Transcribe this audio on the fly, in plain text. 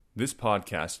This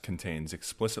podcast contains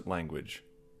explicit language.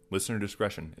 Listener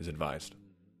discretion is advised.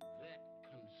 That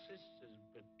consists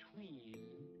between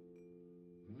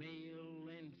male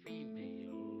and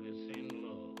female that's in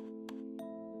love.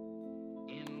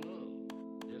 In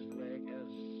love. Just like I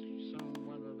sung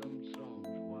one of them songs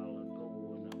a while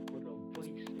ago and I put a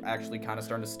voice. Actually kind of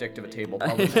starting to stick to the table.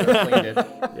 Probably should have cleaned it.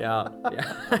 Yeah.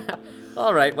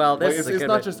 All right, well, this is a It's good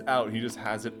not one. just out, he just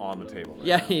has it on the table.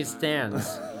 Yeah, he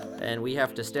stands, and we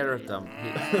have to stare at them.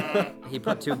 He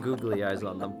put two googly eyes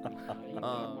on them.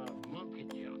 Monkey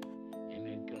jump. And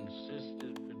it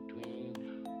consisted between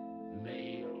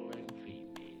male and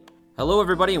female. Hello,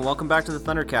 everybody, and welcome back to the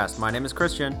ThunderCast. My name is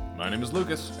Christian. My name is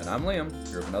Lucas. And I'm Liam.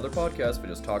 Here with another podcast that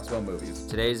just talks about movies.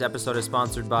 Today's episode is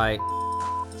sponsored by...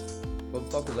 What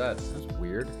the fuck was that? That's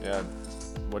weird. Yeah,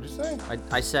 what'd you say?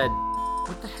 I said...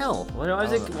 What the hell?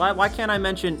 Why can't I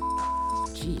mention...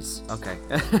 Jeez. Okay.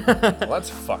 Well,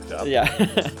 that's fucked up.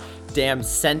 Yeah. Damn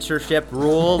censorship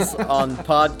rules on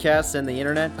podcasts and the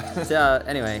internet. So,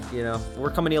 anyway, we're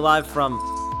coming to you live from...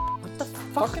 What the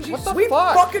fuck? What the Sweet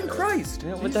fuck? fucking Christ!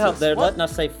 What the hell? Jesus, They're what? letting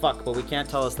us say fuck, but we can't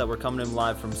tell us that we're coming in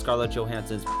live from Scarlett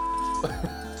Johansson's...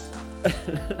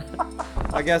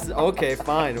 I guess, okay,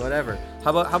 fine, whatever.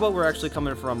 How about we're actually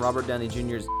coming from Robert Downey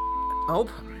Jr.'s... Oh.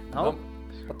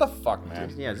 What the fuck,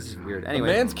 man? Yeah, this is weird. The Anyway,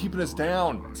 man's keeping us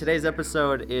down. today's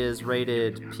episode is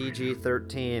rated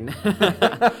PG-13.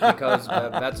 Because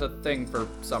that's a thing for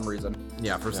some reason.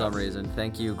 Yeah, for some reason.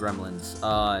 Thank you, Gremlins.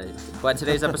 But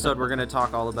today's episode, we're going to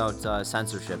talk all about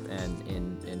censorship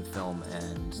in film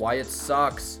and... Why it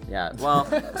sucks. Yeah, well,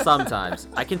 sometimes.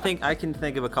 I can think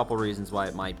of a couple reasons why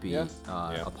it might be Yeah.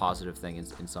 a positive thing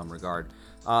in some regard.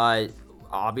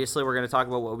 Obviously, we're going to talk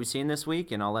about what we've seen this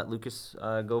week, and I'll let Lucas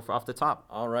go off the top.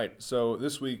 All right, so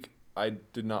this week I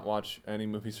did not watch any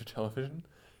movies or television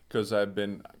because I've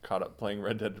been caught up playing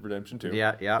Red Dead Redemption 2.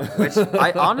 Yeah. Which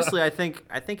I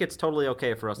think it's totally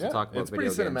okay for us to talk about. It's pretty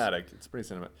video games. cinematic. It's pretty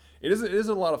cinematic. It is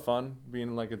a lot of fun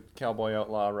being like a cowboy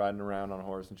outlaw riding around on a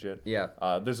horse and shit. Yeah.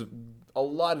 There's a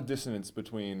lot of dissonance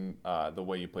between the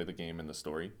way you play the game and the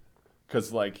story,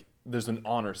 because like there's an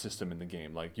honor system in the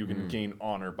game. Like you can gain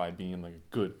honor by being like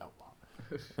a good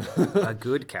outlaw. A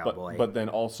good cowboy. But then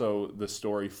also the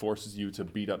story forces you to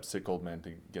beat up sick old men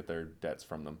to get their debts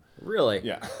from them. Really?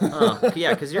 Yeah.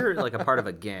 Yeah, because you're like a part of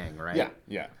a gang, right?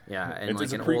 Yeah. Yeah, and It's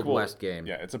like a an prequel, Old West game.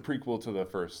 Yeah, it's a prequel to the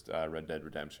first Red Dead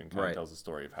Redemption. Kind Right. of tells the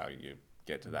story of how you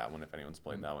get to that one, if anyone's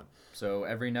played that one. So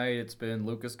every night it's been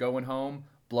Lucas going home,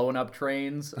 blowing up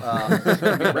trains,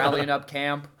 rallying up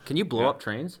camp. Can you blow up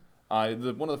trains? One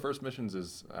of the first missions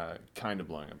is kind of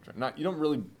blowing up trains. You don't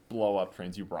really blow up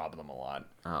trains, you rob them a lot.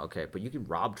 Oh, okay, but you can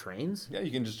rob trains? Yeah,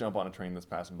 you can just jump on a train that's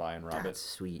passing by and rob That's it.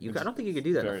 sweet. I don't think you could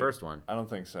do that in the first one. I don't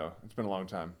think so. It's been a long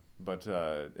time. But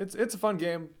it's a fun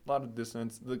game, a lot of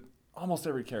dissonance. Almost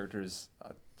every character is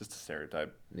just a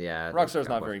stereotype. Yeah. Rockstar's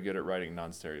not very good at writing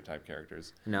non-stereotype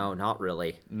characters. No, not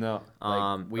really. No.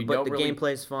 we but don't the really-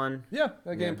 gameplay's fun. Yeah,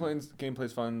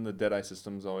 gameplay's fun. The Deadeye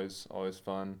system's always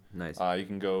fun. Nice. You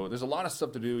can go. There's a lot of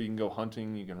stuff to do. You can go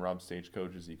hunting. You can rob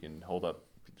stagecoaches. You can hold up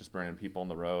just random people on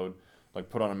the road. Like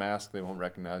put on a mask, they won't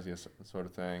recognize you, sort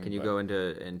of thing. Can you go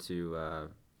into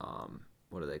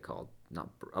what are they called? Not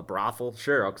a brothel?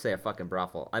 Sure, I'll say a fucking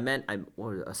brothel. I meant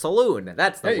a saloon.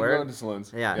 That's the Hey, you can word. go into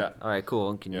saloons. Yeah. All right,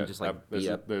 cool. Can you just like there's beat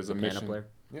a, up there's the a piano mission. player?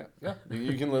 Yeah.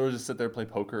 You can literally just sit there, play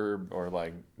poker or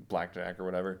like blackjack or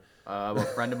whatever. A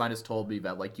friend of mine has told me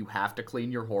that like you have to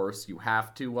clean your horse, you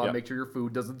have to Yep. make sure your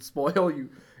food doesn't spoil.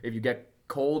 If you get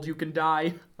cold, you can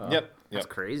die. Yep. That's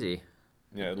crazy.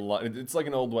 Yeah, it's like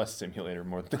an Old West simulator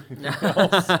more than anything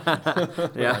else.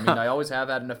 Yeah. I mean, I always have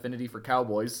had an affinity for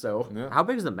cowboys, so Yeah. How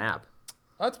big is the map?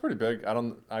 That's pretty big. I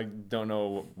don't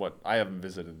know what. I haven't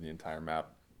visited the entire map.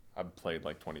 I've played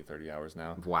like 20, 30 hours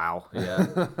now. Wow. Yeah. I'm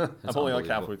only like unbelievable.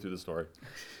 halfway through the story.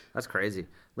 That's crazy.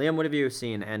 Liam, what have you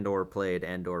seen and/or played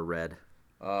and/or read?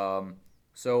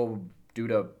 So due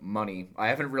to money, I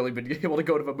haven't really been able to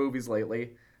go to the movies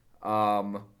lately.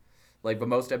 Like the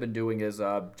most I've been doing is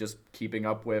just keeping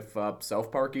up with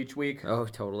South Park each week. Oh,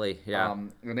 totally. Yeah.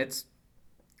 And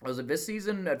this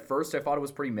season at first I thought it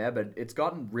was pretty meh, but it's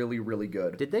gotten really, really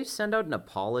good. Did they send out an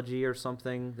apology or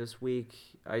something this week?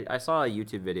 I saw a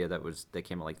YouTube video that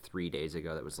came out like 3 days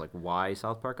ago that was like why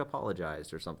South Park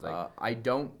apologized or something. I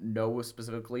don't know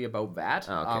specifically about that.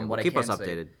 Oh, okay. What Well, I keep can us say.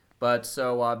 updated. But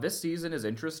so this season is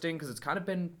interesting because it's kind of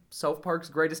been South Park's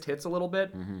greatest hits a little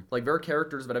bit. Mm-hmm. Like there are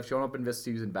characters that have shown up in this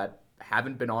season that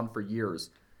haven't been on for years.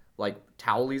 like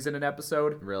Towley's in an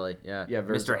episode. Really? Yeah. Yeah,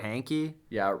 very Mr. so- Hanky?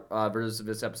 Yeah, there's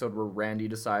this episode where Randy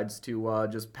decides to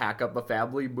just pack up a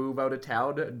family, move out of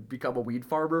town, and become a weed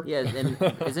farmer. Yeah, and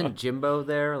isn't Jimbo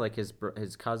there, like his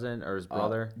cousin or his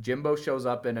brother? Jimbo shows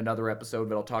up in another episode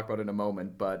that I'll talk about in a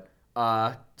moment, but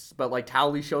like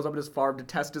Towley shows up at his farm to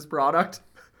test his product.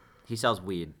 He sells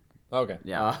weed. Okay.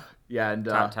 Yeah. Yeah, and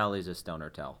Towley's a stoner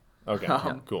tell. Okay.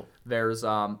 Cool. there's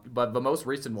but the most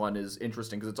recent one is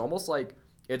interesting because it's almost like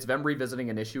it's them revisiting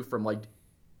an issue from like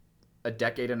a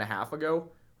decade and a half ago,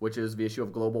 which is the issue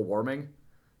of global warming.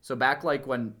 So back like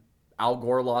when Al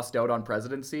Gore lost out on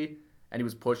presidency and he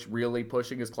was really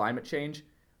pushing his climate change,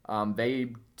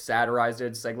 they satirized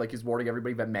it, saying like he's warning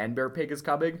everybody that Man Bear Pig is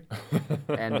coming,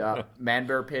 and Man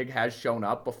Bear Pig has shown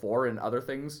up before in other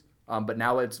things. But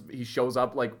now he shows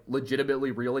up like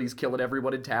legitimately real and he's killing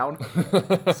everyone in town.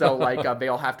 So like they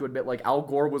all have to admit like Al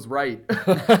Gore was right.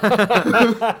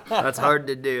 That's hard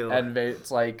to do. And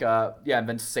it's like and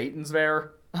then Satan's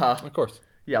there. Of course.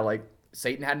 Yeah, like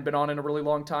Satan hadn't been on in a really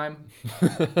long time.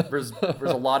 There's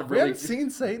a lot of We really haven't seen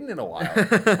Satan in a while.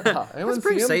 Let's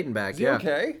bring Satan back. Is he Yeah.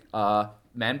 okay?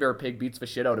 Man Bear Pig beats the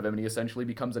shit out of him and he essentially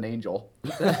becomes an angel.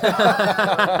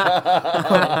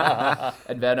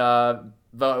 And then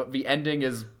the ending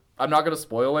is, I'm not going to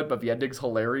spoil it, but the ending's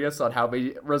hilarious on how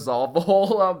they resolve the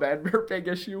whole Man Bear Pig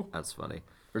issue. That's funny.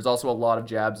 There's also a lot of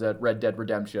jabs at Red Dead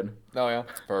Redemption. Oh yeah.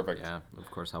 Perfect. Yeah, of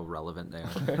course, how relevant they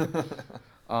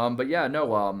are. But yeah,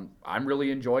 no, I'm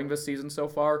really enjoying this season so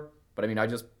far. But I mean, I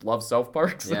just love South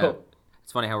Park. So. Yeah.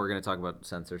 It's funny how we're going to talk about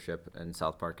censorship, and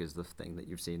South Park is the thing that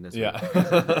you've seen this week.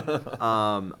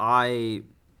 Yeah.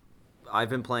 I've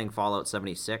been playing Fallout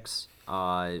 76.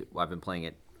 I've been playing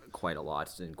it quite a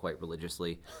lot and quite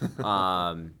religiously.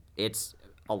 It's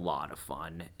a lot of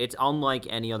fun. It's unlike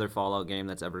any other Fallout game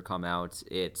that's ever come out.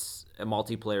 It's a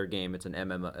multiplayer game. It's an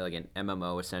MMO, like an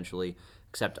MMO essentially,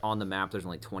 except on the map there's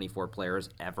only 24 players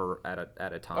ever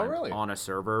at a time really? on a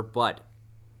server. But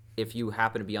if you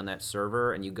happen to be on that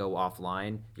server and you go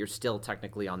offline, you're still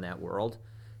technically on that world.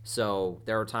 So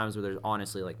there are times where there's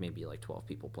honestly like maybe like 12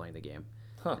 people playing the game.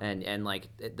 Huh. And like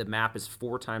the map is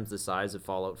 4 times the size of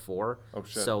Fallout 4. Oh,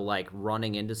 shit. So like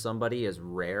running into somebody is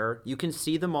rare. You can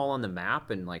see them all on the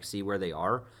map and like see where they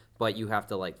are, but you have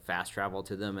to like fast travel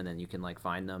to them and then you can like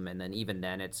find them, and then even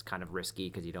then it's kind of risky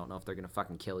because you don't know if they're gonna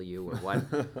fucking kill you or what.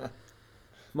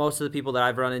 Most of the people that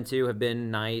I've run into have been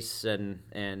nice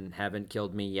and haven't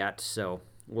killed me yet, so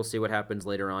we'll see what happens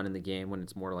later on in the game when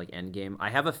it's more like end game. I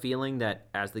have a feeling that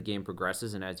as the game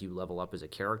progresses and as you level up as a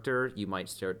character, you might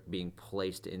start being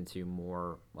placed into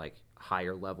more like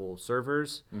higher level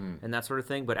servers and that sort of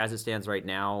thing. But as it stands right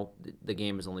now, the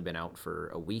game has only been out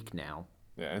for a week now.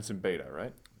 Yeah, and it's in beta,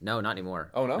 right? No, not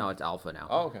anymore. Oh, no? No, it's alpha now.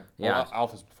 Oh, okay. Yeah. Well,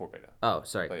 Alpha's before beta. Oh,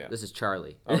 sorry. But yeah. This is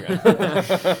Charlie. Okay.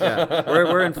 Yeah.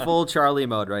 We're in full Charlie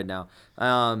mode right now.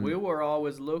 We were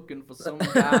always looking for some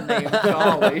guy named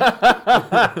Charlie.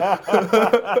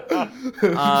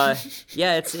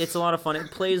 Yeah, it's a lot of fun.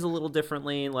 It plays a little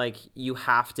differently. Like you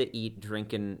have to eat,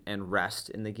 drink, and rest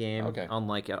in the game. Okay.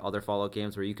 Unlike other Fallout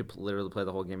games where you could literally play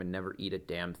the whole game and never eat a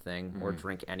damn thing or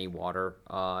drink any water.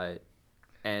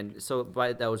 And so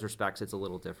by those respects, it's a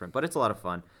little different, but it's a lot of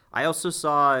fun. I also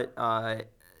saw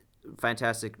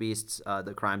Fantastic Beasts: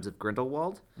 The Crimes of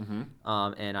Grindelwald,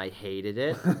 and I hated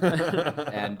it.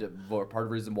 And part of the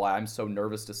reason why I'm so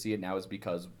nervous to see it now is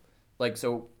because, like,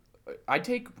 so I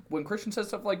take, when Christian says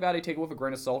stuff like that, I take it with a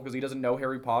grain of salt because he doesn't know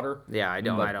Harry Potter. Yeah, I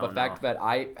don't. But I don't the know. fact that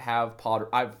I have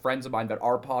friends of mine that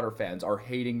are Potter fans are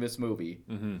hating this movie.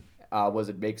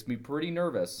 It makes me pretty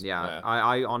nervous. Yeah,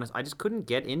 Yeah. I just couldn't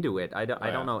get into it. I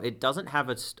don't know. It doesn't have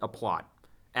a plot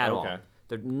at all. Okay.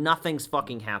 Nothing's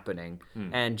fucking happening.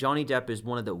 And Johnny Depp is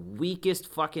one of the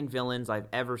weakest fucking villains I've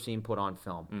ever seen put on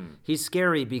film. He's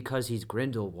scary because he's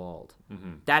Grindelwald.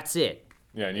 That's it.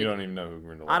 Yeah, and you don't even know who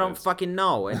Grindelwald I don't is. fucking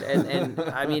know. And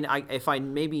I mean, if I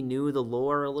maybe knew the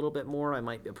lore a little bit more, I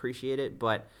might appreciate it.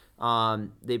 But have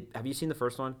you seen the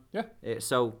first one? Yeah.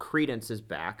 So Credence is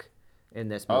back in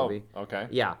this Oh, movie. okay.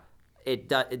 Yeah,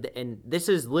 and this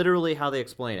is literally how they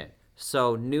explain it.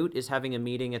 So Newt is having a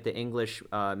meeting at the English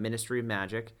Ministry of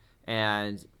Magic,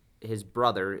 and his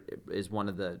brother is one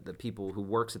of the people who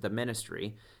works at the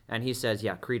ministry, and he says,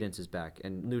 "Yeah, Credence is back."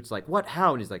 And Newt's like, "What?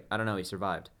 How?" And he's like, "I don't know. He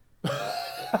survived."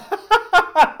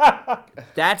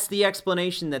 That's the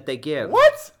explanation that they give.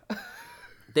 What?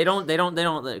 They don't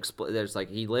explain. There's like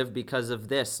he lived because of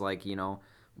this, like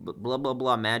blah blah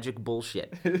blah magic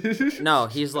bullshit. No,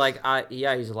 he's like,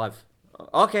 yeah, he's alive.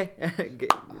 Okay,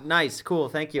 nice, cool,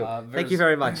 thank you, thank you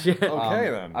very much. Okay,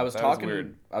 then. I was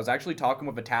actually talking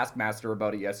with a taskmaster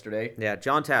about it yesterday. Yeah,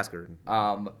 John Tasker.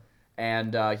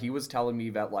 And he was telling me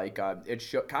that like it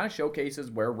kind of showcases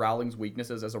where Rowling's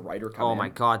weaknesses as a writer come Oh in. my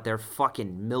god, they're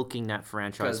fucking milking that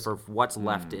franchise 'Cause- for what's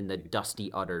left in the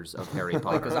dusty udders of Harry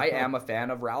Potter. Because I am a fan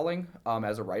of Rowling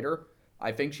as a writer.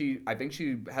 I think she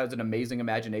has an amazing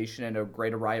imagination and a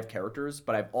great array of characters,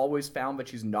 but I've always found that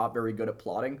she's not very good at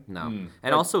plotting. No,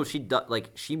 and also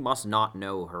she must not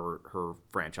know her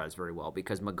franchise very well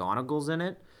because McGonagall's in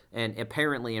it, and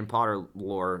apparently in Potter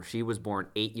lore, she was born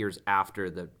 8 years after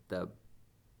the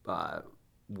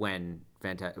when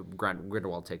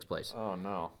Grindelwald takes place. Oh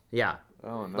no. Yeah.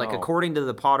 Oh no. Like according to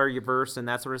the Potterverse and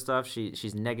that sort of stuff,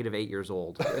 she's negative 8 years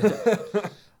old.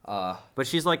 But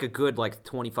she's like a good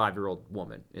 25-year-old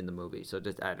woman in the movie, so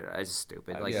just it's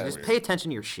stupid. Like yeah, just weird. pay attention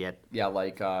to your shit.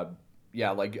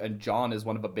 And John is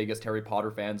one of the biggest Harry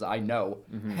Potter fans I know,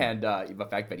 and the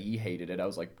fact that he hated it, I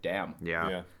was like, damn.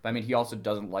 Yeah. But I mean, he also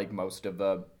doesn't like most of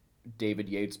the David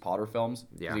Yates Potter films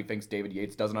because Yeah. he thinks David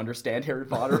Yates doesn't understand Harry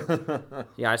Potter.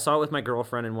 Yeah, I saw it with my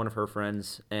girlfriend and one of her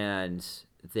friends, and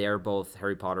they're both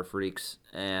Harry Potter freaks.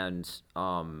 And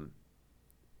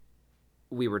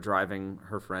we were driving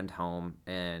her friend home,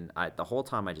 and the whole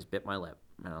time I just bit my lip,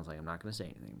 and I was like, I'm not going to say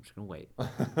anything. I'm just going to wait.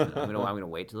 I'm going to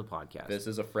wait till the podcast. This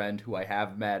is a friend who I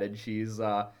have met, and she's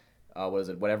what is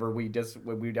it? Whenever we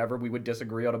would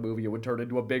disagree on a movie, it would turn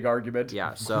into a big argument.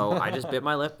 Yeah, so I just bit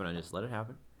my lip and I just let it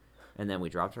happen. And then we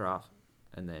dropped her off,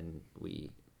 and then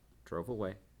we drove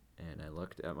away. And I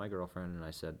looked at my girlfriend and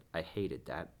I said, I hated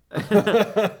that.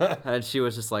 And she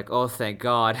was just like, oh, thank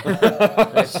God.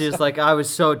 And she was like, I was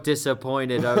so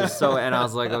disappointed. And I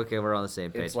was like, okay, we're on the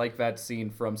same page. It's like that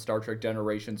scene from Star Trek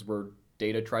Generations where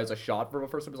Data tries a shot for the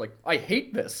first time. He's like, I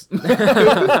hate this.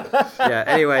 Yeah,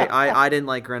 anyway, I didn't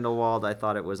like Grindelwald. I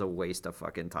thought it was a waste of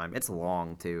fucking time. It's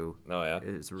long, too. Oh yeah.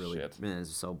 It's really, Shit. man, it's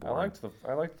so I boring.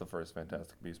 liked the first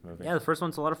Fantastic Beasts movie. Yeah, the first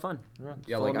one's a lot of fun. Yeah,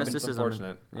 Full like of I've been mysticism.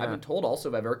 unfortunate. Yeah. I've been told also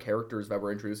that there are characters that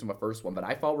were introduced in the first one that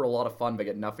I thought were a lot of fun but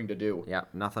get nothing to do. Yeah,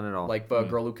 nothing at all. Like the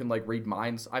girl who can like read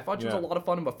minds. I thought she was Yeah. a lot of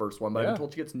fun in the first one, but I've Yeah. been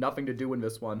told she gets nothing to do in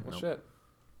this one. Well, shit.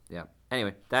 Yeah.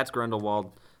 Anyway, that's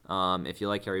Grindelwald. If you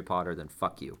like Harry Potter, then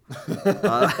fuck you.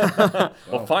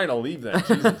 Well, fine. I'll leave then.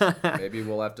 Jesus. Maybe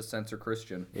we'll have to censor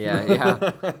Christian.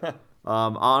 Yeah.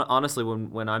 Honestly,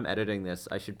 when I'm editing this,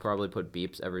 I should probably put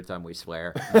beeps every time we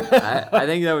swear. I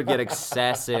think that would get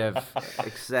excessive.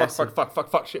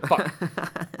 Fuck, shit, fuck.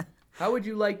 How would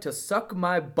you like to suck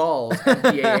my balls,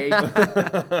 MPAA?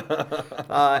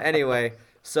 Anyway,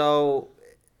 so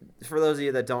for those of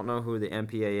you that don't know who the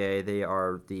MPAA, they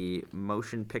are the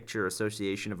Motion Picture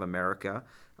Association of America,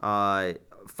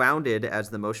 founded as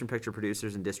the Motion Picture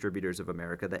Producers and Distributors of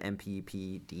America, the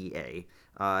MPPDA.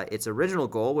 Its original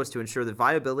goal was to ensure the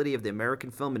viability of the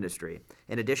American film industry.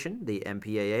 In addition, the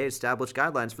MPAA established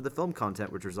guidelines for the film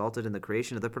content, which resulted in the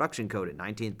creation of the Production Code in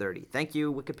 1930. Thank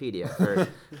you, Wikipedia, for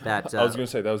that. I was going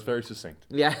to say, that was very succinct.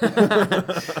 Yeah.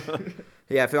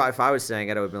 Yeah, if I was saying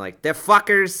it, I would have been like, they're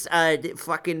fuckers,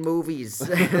 fucking movies.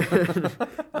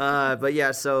 But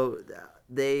yeah, so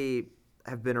they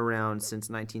have been around since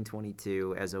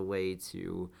 1922 as a way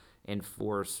to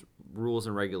enforce rules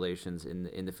and regulations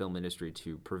in the film industry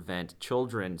to prevent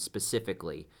children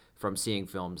specifically from seeing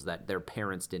films that their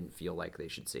parents didn't feel like they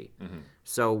should see. Mm-hmm.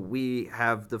 So we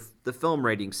have the film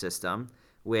rating system,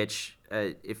 which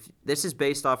if this is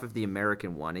based off of the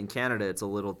American one. In Canada, it's a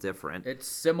little different. It's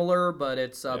similar, but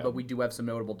but we do have some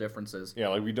notable differences. Yeah,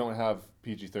 like we don't have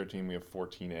PG-13, we have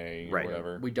 14A or Right.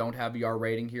 whatever. We don't have the R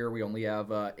rating here. We only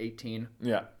have 18.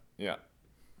 Yeah.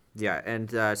 Yeah,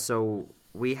 and so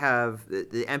we have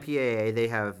the MPAA. They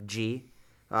have G,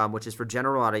 which is for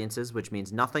general audiences, which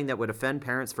means nothing that would offend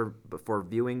parents for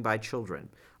viewing by children.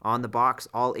 On the box,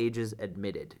 all ages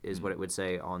admitted is what it would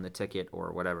say on the ticket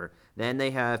or whatever. Then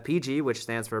they have PG, which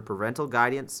stands for parental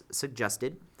guidance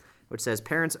suggested, which says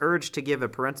parents urged to give a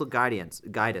parental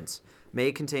guidance may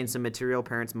contain some material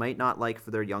parents might not like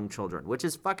for their young children, which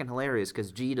is fucking hilarious because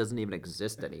G doesn't even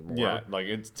exist anymore. Yeah, like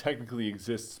it technically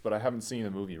exists, but I haven't seen a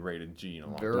movie rated G in a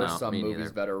long There time. are No, some me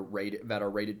movies that are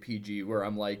rated PG where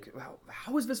I'm like,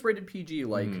 how is this rated PG?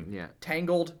 Like, yeah.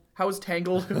 Tangled? How is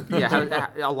Tangled PG? Yeah,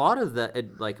 a lot of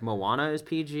like Moana is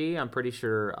PG. I'm pretty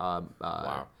sure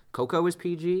Wow. Coco is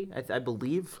PG, I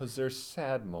believe. Because there's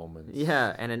sad moments.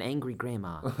 Yeah, and an angry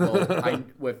grandma. Well,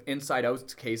 with Inside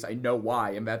Out's case, I know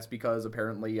why, and that's because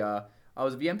apparently the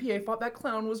MPA thought that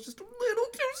clown was just a little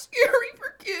too scary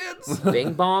for kids.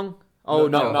 Bing Bong? Oh,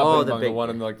 no. not Oh, Bing the Bong, big the one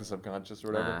in like the subconscious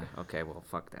or whatever. Okay, well,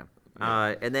 fuck them.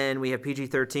 And then we have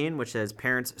PG-13, which says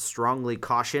parents strongly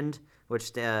cautioned,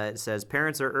 which says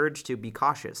parents are urged to be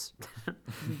cautious.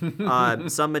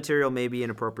 Some material may be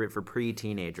inappropriate for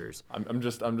pre-teenagers. I'm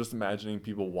just imagining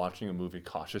people watching a movie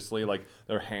cautiously, like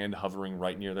their hand hovering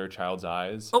right near their child's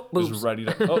eyes, Oh, boobs. just ready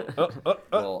to.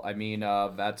 Well, I mean,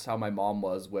 that's how my mom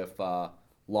was with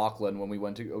Lachlan when we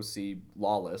went to go see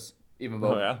Lawless. Even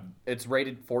though Oh, yeah? it's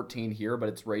rated 14 here, but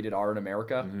it's rated R in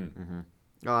America.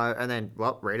 And then,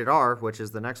 rated R, which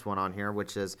is the next one on here,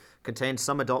 which is contains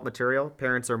some adult material.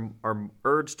 Parents are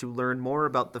urged to learn more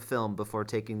about the film before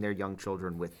taking their young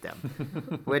children with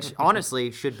them, which honestly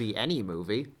should be any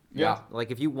movie. Yeah. Like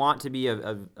if you want to be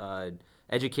a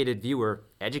educated viewer,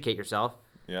 educate yourself.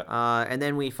 Yeah. And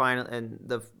then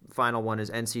the final one is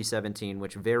NC-17,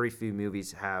 which very few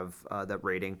movies have that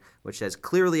rating, which says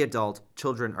clearly adult.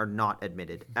 Children are not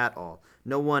admitted at all.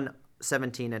 No one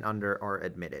 17 and under are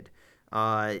admitted.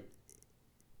 A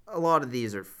lot of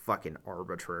these are fucking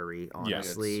arbitrary,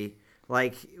 honestly.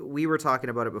 Like, we were talking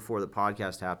about it before the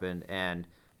podcast happened, and,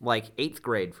 like, 8th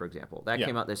grade, for example. That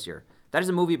came out this year. That is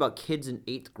a movie about kids in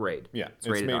 8th grade. Yeah, It's it's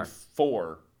rated made R.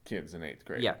 for kids in 8th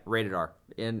grade. Yeah, rated R.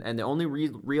 And the only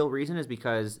real reason is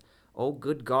because, oh,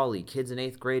 good golly, kids in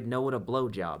 8th grade know what a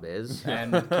blowjob is.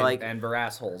 And Like- and we're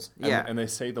assholes. And, Yeah. and they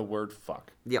say the word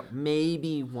fuck. Yeah,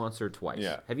 maybe once or twice.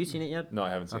 Yeah. Have you seen it yet? No, I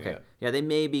haven't seen it Okay. yet. Yeah, they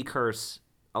maybe curse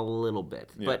a little bit,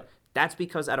 Yeah. but that's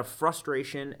because out of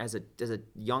frustration, as a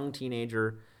young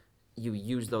teenager, you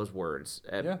use those words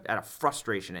out of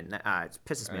frustration, and it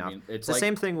pisses me I off. mean, It's it's the like-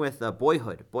 same thing with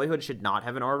Boyhood. Boyhood should not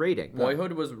have an R rating.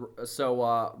 Boyhood was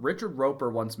Richard Roper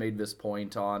once made this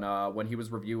point on when he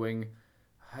was reviewing.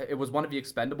 It was one of the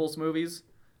Expendables movies,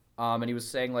 and he was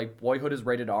saying like Boyhood is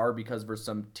rated R because there's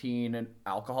some teen and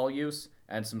alcohol use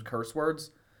and some curse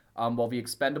words. While the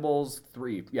Expendables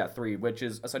 3, which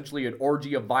is essentially an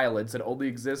orgy of violence and only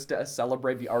exists to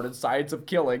celebrate the art and science of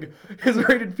killing, is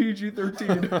rated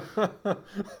PG-13.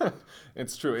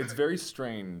 It's true. It's very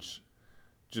strange,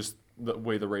 just the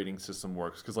way the rating system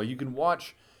works. Because like you can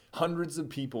watch hundreds of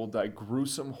people die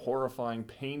gruesome, horrifying,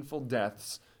 painful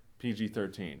deaths.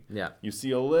 PG-13. Yeah. You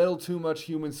see a little too much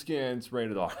human skin. It's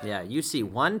rated R. Yeah, you see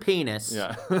one penis.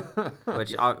 Yeah.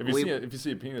 Which if you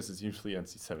see a penis, it's usually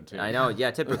NC-17. I know,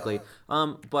 yeah, typically.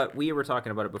 But we were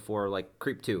talking about it before, like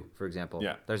Creep 2, for example.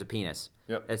 Yeah. There's a penis.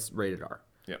 Yep. It's rated R.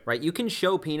 Yep. Right? You can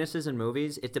show penises in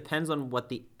movies. It depends on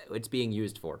what it's being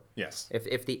used for. Yes.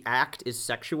 If the act is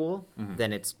sexual,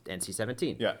 then it's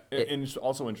NC-17. Yeah, and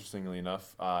also interestingly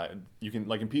enough, you can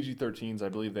like in PG-13s, I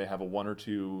believe they have a 1 or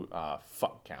 2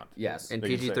 fuck count. Yes. In They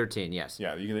can say- PG-13, yes.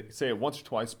 Yeah, you can say it once or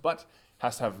twice, but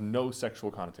has to have no sexual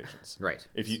connotations. Right.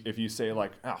 If you say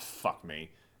like fuck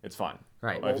me, it's fine.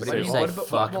 Right. But But if if you you say, say,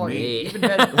 "Fuck me."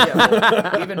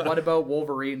 Even what about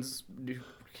Wolverine's?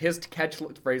 His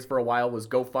catchphrase for a while was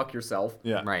 "Go fuck yourself."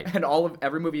 yeah, Right. And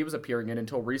every movie he was appearing in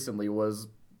until recently was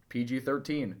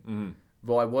PG-13.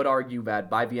 Though I would argue that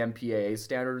by the MPAA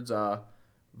standards,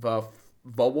 the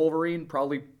Wolverine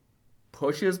probably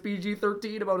pushes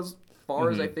PG-13 about as far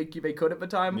as I think they could at the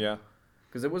time. yeah.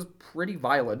 Because it was pretty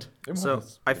violent. It So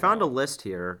was. I found a list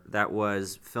here that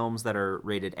was films that are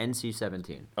rated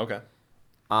NC-17. Okay.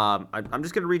 I'm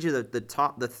just going to read you the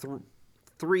top,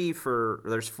 three for,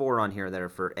 there's 4 on here that are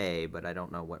for A, but I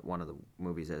don't know what one of the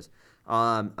movies is.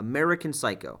 American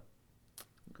Psycho.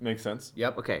 Makes sense.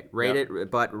 Yep. Okay, rated,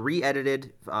 but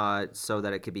re-edited so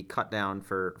that it could be cut down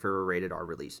for a rated R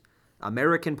release.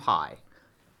 American Pie.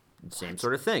 Same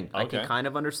sort of thing. I can Okay. kind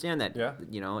of understand that. Yeah.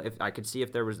 You know, if I could see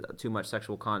if there was too much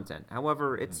sexual content.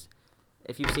 However,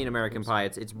 if you've seen American Pie,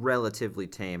 it's relatively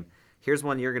tame. Here's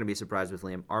one you're going to be surprised with,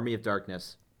 Liam. Army of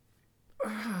Darkness.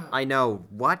 I know.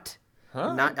 What?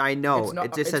 Huh? I know. It's not- It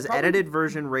just it's says probably- edited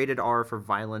version rated R for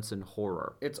violence and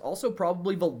horror. It's also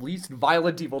probably the least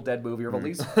violent Evil Dead movie, or the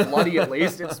least bloody at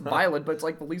least. It's violent, but it's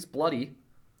like the least bloody.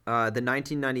 The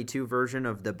 1992 version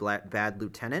of The Bad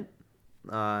Lieutenant.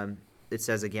 It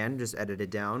says again, just edited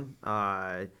down.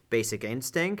 Basic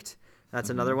Instinct. That's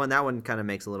another one. That one kind of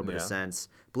makes a little bit of Yeah. sense.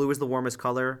 Blue is the warmest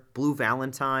color. Blue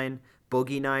Valentine.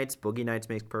 Boogie Nights. Boogie Nights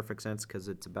makes perfect sense because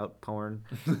it's about porn.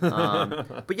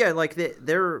 But yeah, like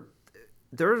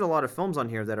there's a lot of films on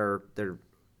here that they're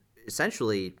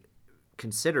essentially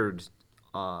considered.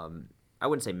 I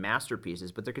wouldn't say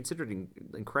masterpieces, but they're considered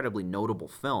incredibly notable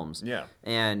films. Yeah.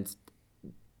 And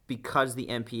because the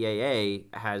MPAA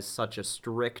has such a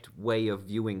strict way of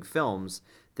viewing films,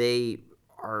 they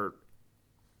are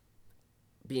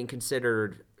being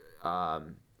considered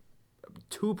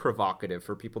too provocative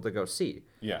for people to go see.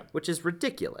 Yeah. which is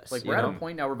ridiculous. Like you we're at know? a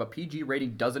point now where a PG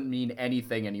rating doesn't mean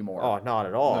anything anymore. Oh, not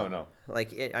at all. No.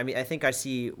 Like, I mean, I think I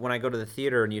see when I go to the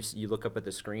theater and you look up at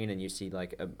the screen and you see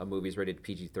like a movie's rated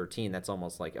PG-13, that's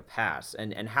almost like a pass.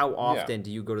 And how often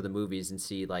do you go to the movies and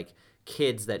see like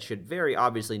kids that should very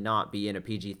obviously not be in a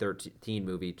PG-13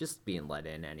 movie just being let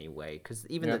in anyway? Because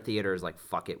even the theater is like,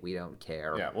 fuck it, we don't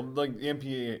care. Yeah, well, like the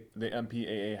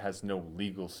MPAA has no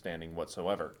legal standing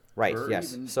whatsoever. Right. Or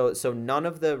Yes. even- So none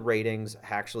of the ratings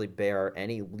actually bear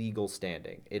any legal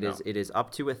standing. It is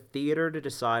up to a theater to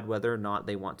decide whether or not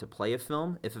they want to play a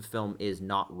film if a film is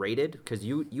not rated, because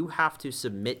you have to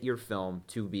submit your film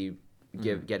to be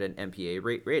get an MPAA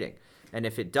rating. And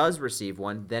if it does receive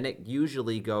one, then it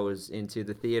usually goes into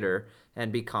the theater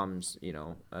and becomes,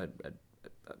 a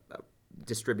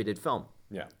distributed film.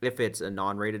 Yeah. If it's a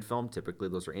non-rated film, typically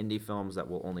those are indie films that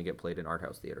will only get played in art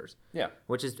house theaters. Yeah.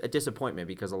 Which is a disappointment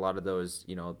because a lot of those,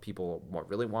 people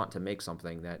really want to make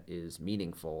something that is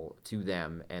meaningful to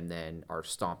them and then are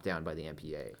stomped down by the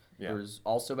MPA. Yeah. There's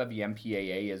also that the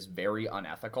MPAA is very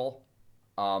unethical.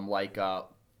 Like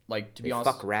to be They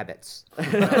honest, fuck rabbits.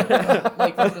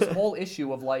 like there's this whole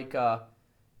issue of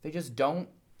they just don't.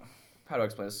 How do I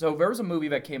explain this? So there was a movie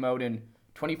that came out in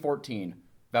 2014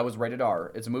 that was rated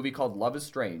R. It's a movie called Love is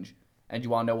Strange, and you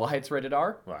want to know why it's rated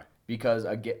R? Why? Because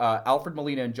Alfred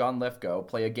Molina and John Lithgow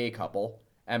play a gay couple,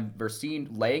 and they're seen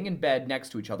laying in bed next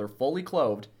to each other, fully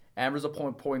clothed, and there's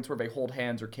points where they hold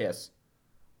hands or kiss.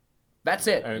 That's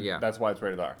it. And Yeah. that's why it's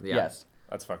rated R. Yeah. Yes.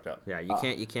 That's fucked up. Yeah,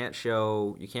 you can't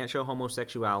show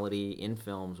homosexuality in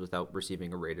films without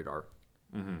receiving a rated R.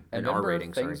 And An then R there are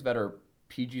rating, things sorry. that are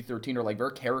PG-13 or there are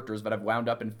characters that have wound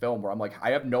up in film where I'm like,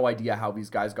 I have no idea how these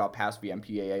guys got past the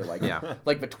MPAA. Like, Yeah.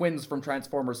 like the twins from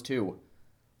Transformers 2.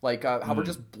 Like, how we're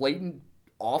just blatant,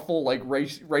 awful, like,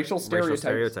 racial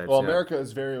stereotypes. Well, yeah. America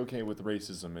is very okay with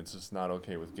racism. It's just not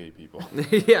okay with gay people.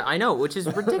 Yeah, I know, which is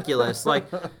ridiculous. Like,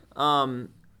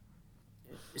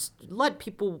 let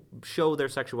people show their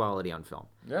sexuality on film.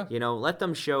 Yeah. Let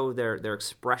them show their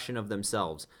expression of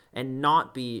themselves and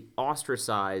not be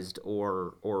ostracized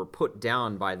or put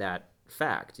down by that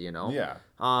fact, Yeah.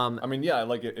 Um, I mean, yeah,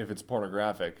 like if it's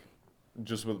pornographic,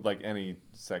 just with like any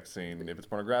sex scene, if it's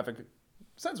pornographic,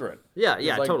 censor it. Yeah, It's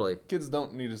yeah, like, totally. Kids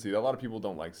don't need to see that. A lot of people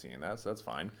don't like seeing that, so that's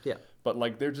fine. Yeah. But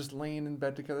like they're just laying in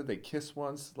bed together, they kiss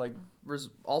once, like There's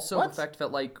also What? the fact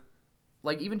that, like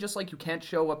even just, like, you can't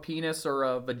show a penis or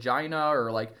a vagina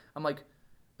or, like, I'm like,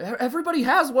 everybody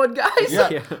has one, guys. yeah,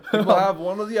 Yeah. people have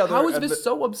one or the other. How is and this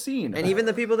so obscene? and even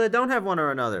the people that don't have one or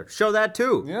another, show that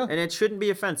too. Yeah. And it shouldn't be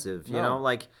offensive, No.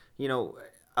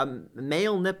 a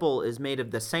male nipple is made of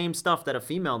the same stuff that a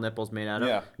female nipple is made out of.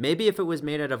 Yeah. Maybe if it was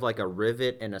made out of like a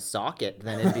rivet and a socket,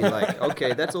 then it'd be like,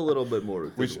 okay, that's a little bit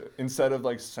more. We should, instead of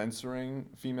like censoring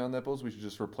female nipples, we should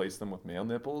just replace them with male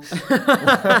nipples.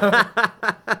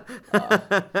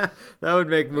 That would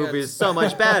make movies so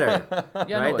much better.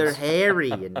 Yeah, right? no, They're it's-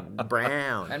 hairy and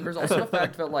brown. And there's also the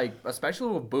fact that, like,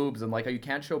 especially with boobs and, like, how you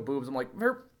can't show boobs, I'm like, they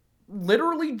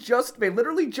literally just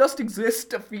exist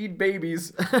to feed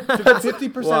babies.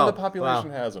 50% Wow, of the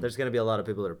population wow. has them. There's gonna be a lot of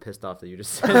people that are pissed off that you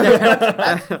just said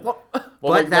that.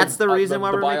 But that's the reason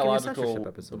why we're making a censorship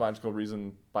episode. The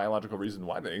biological reason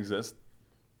why they exist.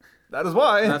 That is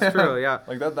why. That's true, yeah.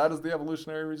 Like that is the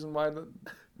evolutionary reason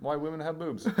why women have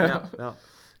boobs. Yeah, yeah.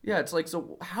 Yeah, it's like,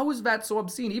 so how is that so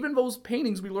obscene? Even those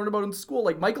paintings we learned about in school,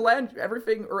 like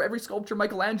every sculpture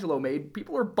Michelangelo made,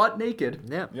 people are butt naked.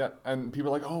 Yeah. Yeah, and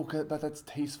people are like, oh, that's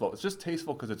tasteful. It's just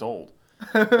tasteful because it's old.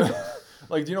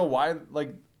 Like, do you know why?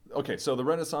 Like, okay, so the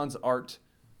Renaissance art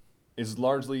is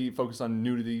largely focused on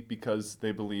nudity because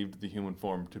they believed the human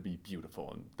form to be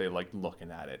beautiful and they liked looking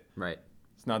at it. Right.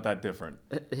 It's not that different.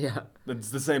 Yeah.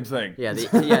 It's the same thing. Yeah, the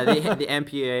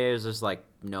MPAA is just like,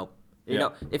 nope. You Yeah.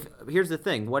 know, if here's the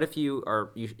thing, what if you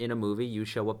in a movie you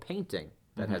show a painting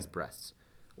that has breasts,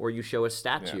 or you show a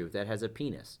statue that has a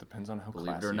penis? Depends on how Believe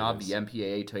classy it or not, is. the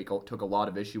MPAA took a lot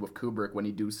of issue with Kubrick when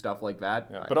he do stuff like that.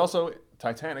 Yeah. But also,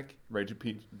 Titanic, rated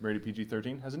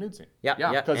PG-13, has a nude scene. Yeah,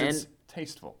 Yeah, yeah, Because and it's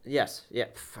tasteful. yes, yeah,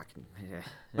 fucking.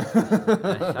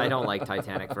 Yeah. I don't like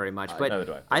Titanic very much, but Neither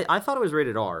do I thought it was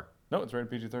rated R. No, it's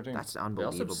rated PG-13. That's They also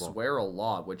unbelievable. swear a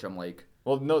lot, which I'm like,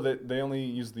 Well, no, they only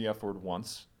use the F word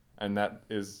once, and that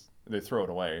is, they throw it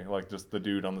away. Like, just the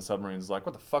dude on the submarine is like,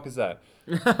 what the fuck is that?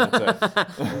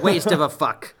 That's it. Waste of a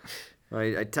fuck.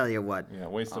 I tell you what. Yeah,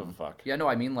 waste of a fuck. yeah, no,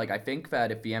 I mean, like, I think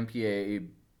that if the MPAA,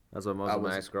 That's what most of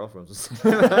my ex-girlfriends would say.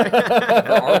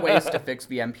 there are ways to fix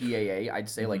the MPAA, I'd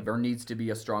say, like, there needs to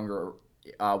be a stronger,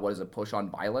 push on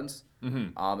violence.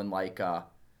 And, I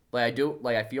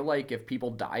feel like if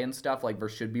people die and stuff, like, there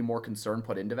should be more concern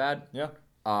put into that. Yeah.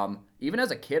 Even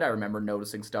as a kid, I remember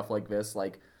noticing stuff like this.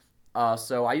 Like,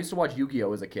 so I used to watch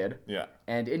Yu-Gi-Oh as a kid. Yeah.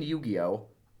 And in Yu-Gi-Oh,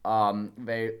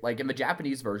 they like in the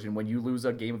Japanese version, when you lose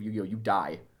a game of Yu-Gi-Oh, you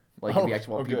die. Like in the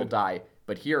actual people good. die.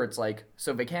 But here it's like,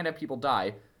 so they can't have people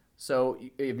die. So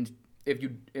even if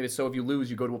you lose,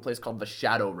 you go to a place called the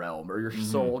Shadow Realm, or your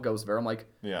soul goes there. I'm like,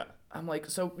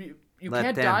 so you Let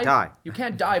can't them die. die. You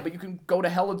can't die, but you can go to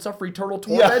hell and suffer eternal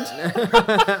torment.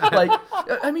 Like,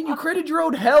 I mean, you created your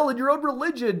own hell and your own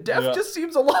religion. Death just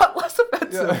seems a lot less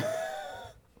offensive.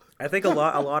 I think a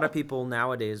lot of people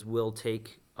nowadays will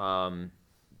take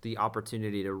the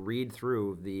opportunity to read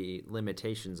through the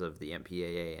limitations of the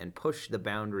MPAA and push the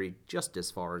boundary just as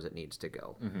far as it needs to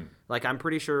go. Like, I'm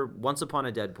pretty sure Once Upon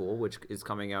a Deadpool, which is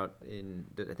coming out in,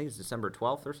 I think it's December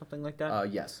 12th or something like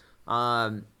that. Yes.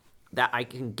 That I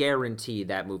can guarantee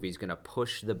that movie's going to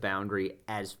push the boundary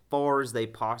as far as they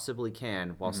possibly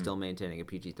can while still maintaining a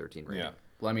PG-13 rating. Yeah.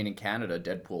 Well, I mean, in Canada,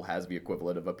 Deadpool has the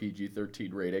equivalent of a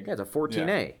PG-13 rating. Yeah, it's a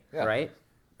 14A, Yeah. right?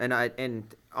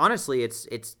 And honestly, it's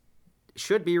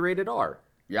should be rated R.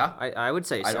 Yeah. I would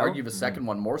say so. I'd argue the second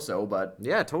one more so, but...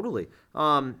 Yeah, totally.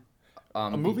 A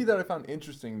movie that I found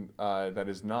interesting that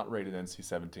is not rated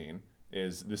NC-17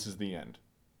 is This Is the End.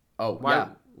 Oh, Why? yeah.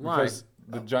 Because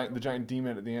the giant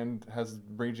demon at the end has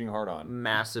raging hard on.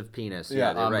 Massive penis.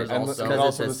 Yeah, Yeah, right. there's also- Because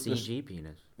also it's a this- CG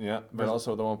penis. Yeah, but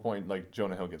also at one point, like,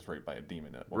 Jonah Hill gets raped by a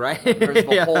demon at one Right. point. There's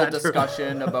the Yeah, whole true.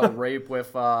 discussion about rape with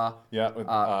About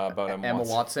Emma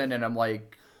Watson, and I'm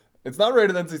like... It's not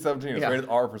rated NC-17. It's Yeah. rated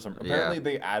R for some. Yeah. Apparently,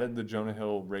 they added the Jonah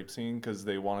Hill rape scene because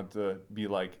they wanted to be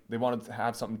like they wanted to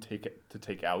have something to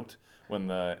take out when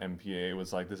the MPA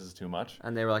was like, this is too much,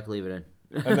 And they were like, leave it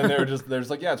in. and then they're just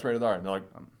like, yeah, it's rated R, and they're like,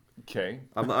 okay.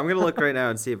 I'm going to look right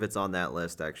now and see if it's on that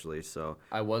list, actually. So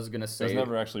I was going to It's say...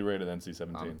 never actually rated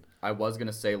NC-17. I was going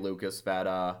to say, Lucas, that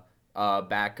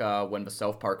back when the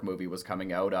South Park movie was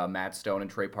coming out, Matt Stone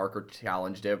and Trey Parker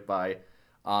challenged it by...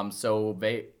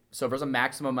 So there's a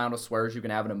maximum amount of swears you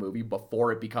can have in a movie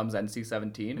before it becomes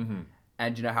NC-17.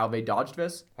 And you know how they dodged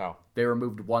this? How? They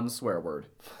removed one swear word.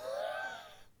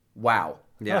 Wow.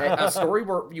 Yeah. A story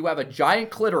where you have a giant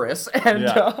clitoris and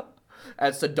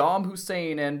Saddam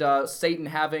Hussein and Satan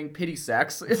having pity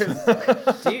sex.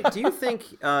 do you think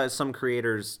some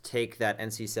creators take that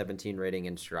NC-17 rating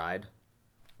in stride?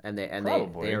 And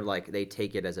Probably. they're like, they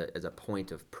take it as a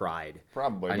point of pride.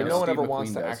 Probably, I but know no one Steve ever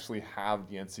wants McQueen to does. actually have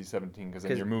the NC-17 because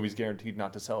then your movie's guaranteed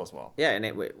not to sell as well. Yeah,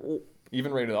 and well,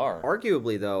 Even rated R.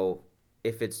 arguably though,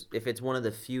 if it's one of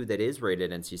the few that is rated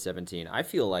NC-17, I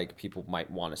feel like people might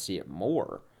want to see it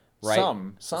more. Right?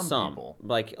 Some people.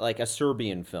 Like a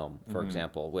Serbian film, for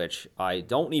example, which I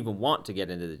don't even want to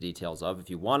get into the details of. If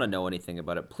you want to know anything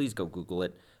about it, please go Google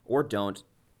it, or don't.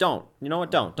 Don't. You know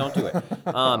what? Don't do it.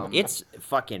 It's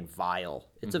fucking vile.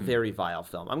 It's a very vile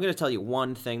film. I'm going to tell you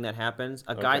one thing that happens.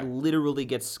 A guy literally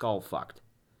gets skull fucked.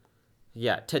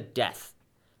 Yeah, to death.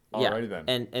 Alrighty then.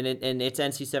 And it's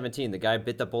NC-17. The guy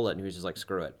bit the bullet and he was just like,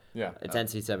 screw it. Yeah. It's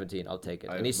NC-17. I'll take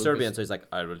it. And he's Lucas- Serbian, so he's like,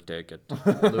 I will take it.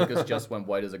 Lucas just went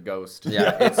white as a ghost.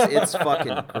 Yeah, it's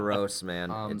fucking gross,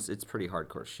 man. It's pretty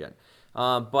hardcore shit.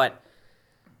 But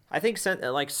I think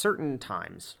like certain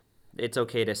times it's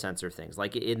okay to censor things,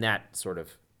 like in that sort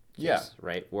of case,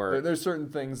 right? Where There's certain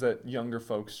things that younger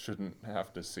folks shouldn't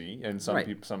have to see, and some Right.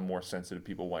 people, some more sensitive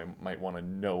people might want to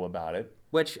know about it.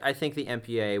 which I think the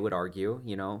MPA would argue,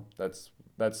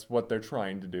 That's what they're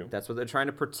trying to do. that's what they're trying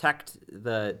to protect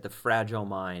the fragile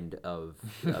mind of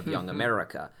young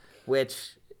America,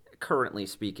 which currently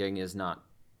speaking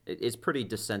is pretty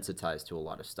desensitized to a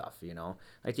lot of stuff,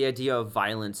 like the idea of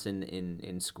violence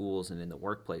in schools and in the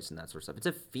workplace and that sort of stuff. It's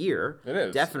a fear. It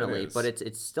is, definitely, it is. but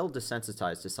it's still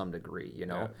desensitized to some degree,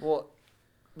 Yeah. Well,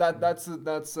 that's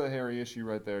a hairy issue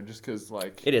right there. Just because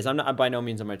like It is. I'm not by no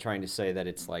means am I trying to say that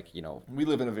it's like we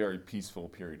live in a very peaceful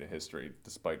period of history,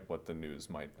 despite what the news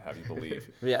might have you believe.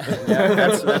 yeah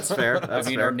that's fair. That's I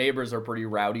mean, fair. our neighbors are pretty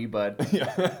rowdy, but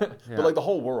But like the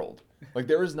whole world, like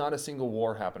there is not a single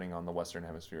war happening on the Western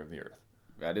Hemisphere of the Earth.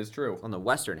 that is true. On the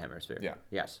Western Hemisphere. Yeah.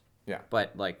 Yes. Yeah.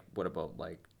 But like, what about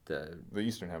like the The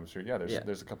Eastern Hemisphere,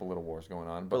 there's a couple little wars going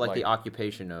on, but like like the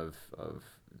occupation of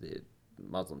the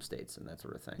Muslim states and that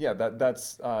sort of thing? yeah,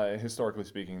 that's historically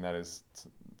speaking, that is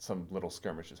some little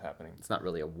skirmishes happening. It's not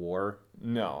really a war.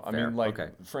 No, I Fair, mean, like,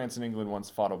 okay. France and England once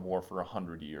fought a war for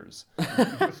 100 years.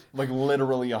 Like,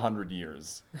 literally 100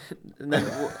 years. And then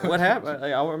what happened?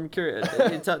 I'm curious.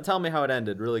 Tell me how it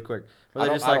ended, really quick. Were I they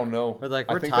don't, just I like, don't know. We're like,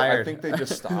 I we're think tired. I think they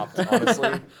just stopped,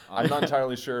 honestly. I'm not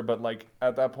entirely sure, but, like,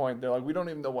 at that point, they're like, we don't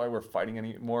even know why we're fighting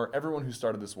anymore. Everyone who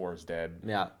started this war is dead.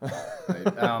 Yeah.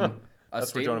 A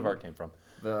That's where Joan of Arc came from.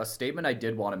 The statement I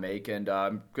did want to make, and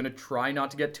I'm going to try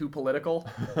not to get too political.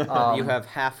 You have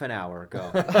half an hour.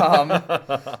 Go.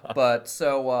 But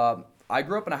so I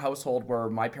grew up in a household where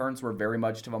my parents were very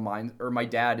much to my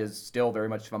dad is still very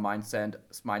much to a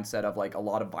mindset of like a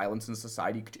lot of violence in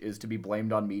society is to be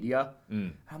blamed on media.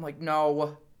 I'm like,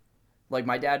 no. Like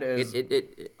my dad is.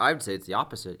 I would say it's the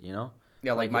opposite. You know.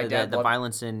 Yeah, like my dad. The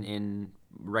violence in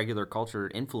regular culture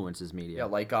influences media. Yeah,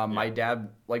 like my dad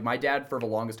for the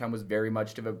longest time was very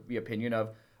much to the opinion of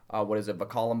the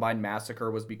Columbine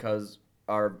massacre was because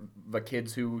the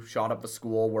kids who shot up the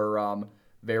school were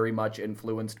very much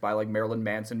influenced by like Marilyn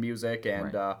Manson music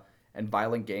and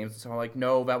violent games. So I'm like,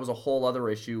 no, that was a whole other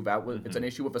issue. That was it's an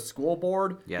issue with the school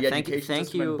board, the education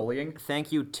system, and bullying.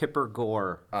 Thank you, Tipper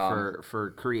Gore,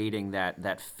 for creating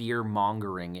that fear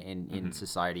mongering in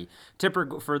society.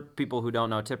 Tipper, for people who don't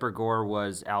know, Tipper Gore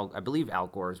was I believe Al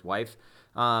Gore's wife,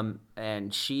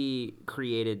 and she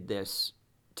created this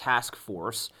task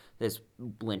force, this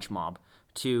lynch mob,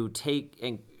 to take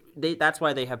and. That's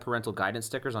why they have parental guidance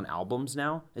stickers on albums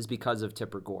now, is because of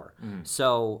Tipper Gore.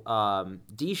 So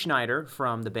Dee Schneider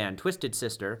from the band Twisted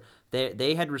Sister,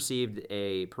 they had received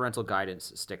a parental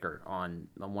guidance sticker on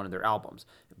one of their albums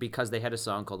because they had a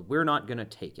song called "We're Not Gonna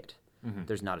Take It."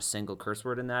 There's not a single curse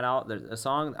word in that there's a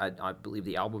song. I believe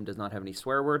the album does not have any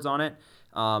swear words on it,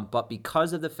 but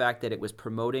because of the fact that it was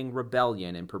promoting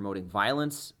rebellion and promoting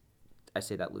violence, I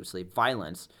say that loosely,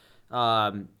 violence.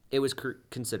 It was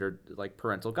considered like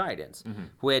parental guidance,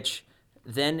 which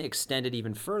then extended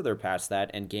even further past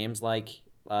that. And games like,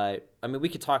 we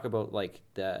could talk about like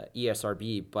the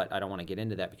ESRB, but I don't want to get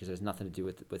into that because there's nothing to do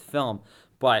with film.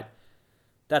 But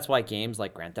that's why games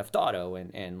like Grand Theft Auto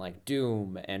and like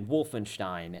Doom and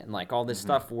Wolfenstein and like all this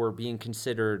stuff were being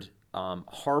considered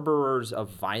harborers of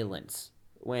violence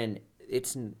when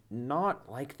it's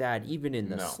not like that even in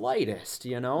the slightest,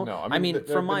 you know? No, I mean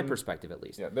from my perspective at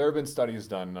least. Yeah, there have been studies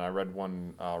done, and I read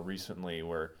one recently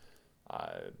where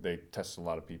they tested a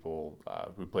lot of people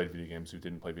who played video games, who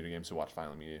didn't play video games, who watched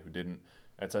violent media, who didn't,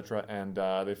 etc. And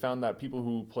they found that people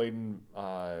who played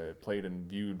and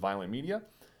viewed violent media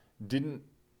didn't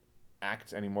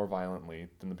act any more violently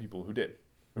than the people who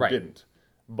didn't.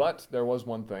 But there was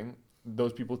one thing.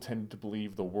 Those people tended to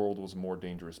believe the world was a more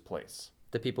dangerous place.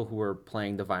 The people who were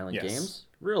playing the violent games?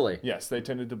 Really? Yes, they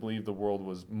tended to believe the world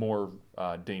was more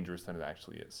dangerous than it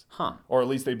actually is. Huh. Or at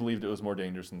least they believed it was more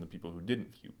dangerous than the people who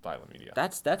didn't view violent media.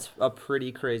 That's a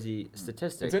pretty crazy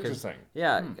statistic. It's interesting.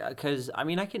 Yeah, because,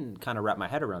 I can kind of wrap my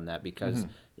head around that because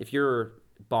if you're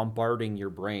bombarding your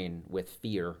brain with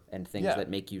fear and things that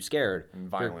make you scared, and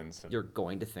violence, you're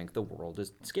going to think the world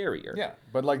is scarier. Yeah,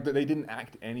 but like they didn't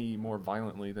act any more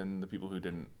violently than the people who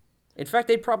didn't. In fact,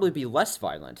 they'd probably be less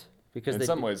violent. Because in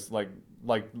some ways, like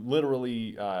literally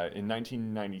in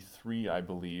 1993, I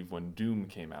believe, when Doom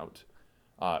came out,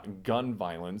 gun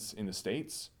violence in the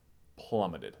States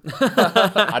plummeted.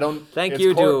 I don't. Thank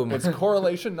you, Doom. It's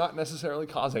correlation, not necessarily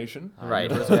causation. Right.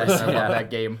 That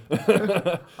game.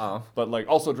 But like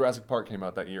also Jurassic Park came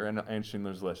out that year, and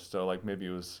Schindler's List. So like maybe it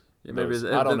was. Maybe it was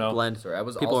I don't know. Blend. Sorry,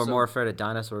 People are more afraid of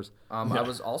dinosaurs. I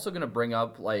was also gonna bring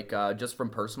up like just from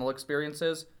personal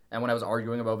experiences, and when I was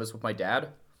arguing about this with my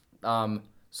dad.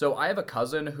 So I have a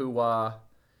cousin who,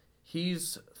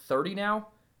 he's 30 now,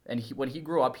 and when he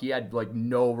grew up, he had like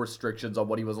no restrictions on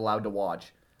what he was allowed to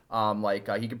watch.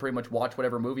 He could pretty much watch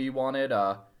whatever movie he wanted,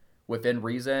 within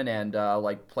reason, and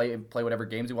like play whatever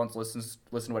games he wants, listen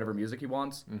to whatever music he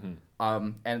wants.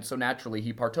 And so naturally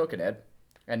he partook in it,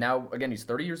 and now again he's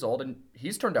 30 years old and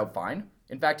he's turned out fine.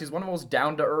 In fact, he's one of the most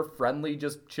down-to-earth, friendly,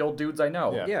 just chill dudes I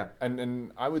know. Yeah.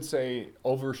 And I would say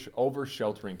over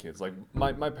sheltering kids. Like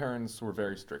my parents were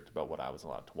very strict about what I was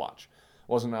allowed to watch.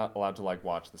 Wasn't allowed to like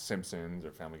watch The Simpsons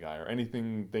or Family Guy or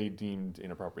anything they deemed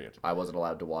inappropriate. I wasn't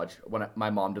allowed to watch when my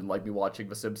mom didn't like me watching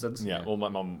The Simpsons. Yeah. Well, my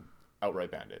mom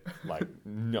outright banned it. Like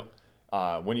no.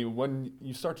 When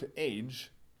you start to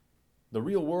age, the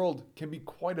real world can be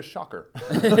quite a shocker.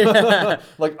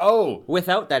 Like, oh.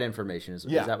 Without that information, is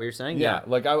that what you're saying? Yeah.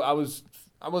 Like I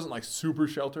wasn't like super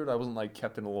sheltered. I wasn't like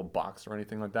kept in a little box or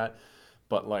anything like that.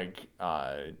 But like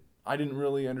I didn't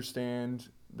really understand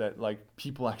that like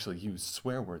people actually use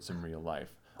swear words in real life.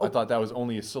 I thought that was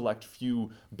only a select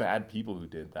few bad people who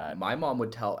did that. My mom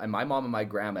would tell, and my mom and my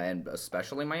grandma, and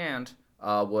especially my aunt,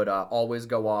 would always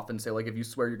go off and say, like, if you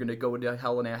swear you're going to go into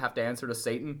hell and have to answer to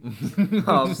Satan.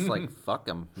 Just like, fuck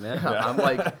him. Yeah. I'm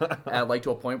like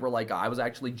to a point where, like, I was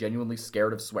actually genuinely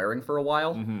scared of swearing for a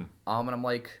while. And I'm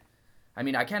like, I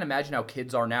mean, I can't imagine how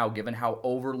kids are now, given how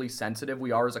overly sensitive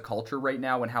we are as a culture right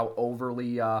now and how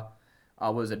overly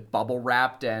was it bubble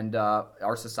wrapped and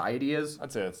our society is?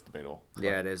 I'd say that's debatable.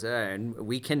 Yeah, it is, and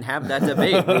we can have that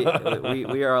debate.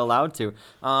 We are allowed to.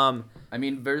 I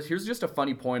mean, here's just a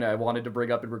funny point I wanted to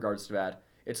bring up in regards to that.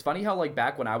 It's funny how like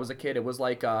back when I was a kid, it was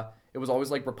like it was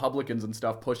always like Republicans and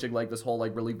stuff pushing like this whole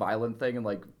like really violent thing and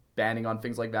like banning on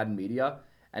things like that in media.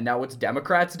 And now it's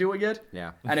Democrats doing it.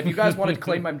 Yeah. And if you guys want to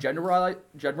claim I'm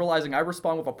generalizing, I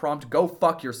respond with a prompt: go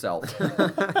fuck yourself.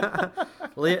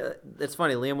 It's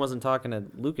funny. Liam wasn't talking to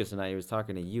Lucas and I. He was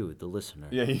talking to you, the listener.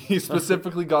 Yeah, he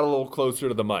specifically got a little closer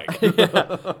to the mic.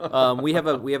 We have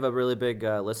a really big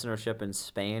listenership in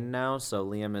Spain now, so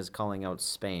Liam is calling out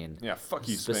Spain. Yeah, fuck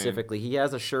you, Spain. Specifically, he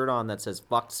has a shirt on that says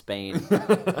 "fuck Spain."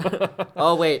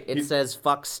 Oh wait, it says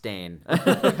 "fuck Stain."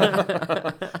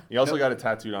 He also got it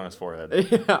tattooed on his forehead.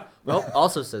 Yeah. Well,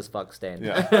 also says "fuck Stain."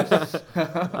 Yeah.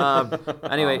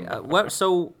 Anyway, what?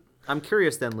 So I'm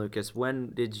curious then, Lucas. When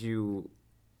did you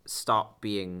stop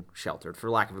being sheltered, for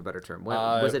lack of a better term?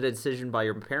 Was it a decision by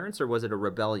your parents, or was it a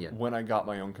rebellion? When I got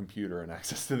my own computer and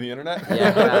access to the internet.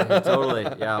 Yeah, totally.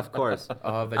 Yeah, of course. The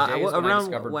days when I Around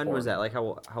discovered when porn. was that? Like how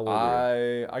old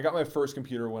were you? I got my first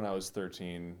computer when I was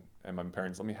 13, and my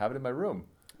parents let me have it in my room.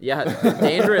 Yeah,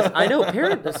 dangerous. I know.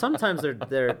 Parents sometimes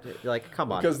they're like,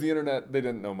 come on. Because the internet, they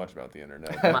didn't know much about the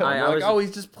internet. I was-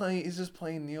 he's just playing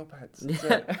Neopets. That's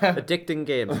it.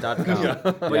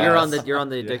 Addictinggames.com. But you're on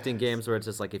the addicting games where it's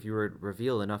just like if you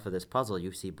reveal enough of this puzzle,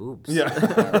 you see boobs. Yeah.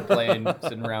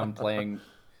 Sitting around playing.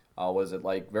 Was it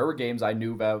like there were games I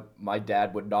knew that my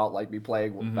dad would not like me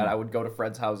playing, but I would go to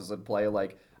friends' houses and play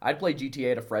like. I'd play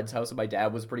GTA at a friend's house, and my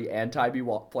dad was pretty anti me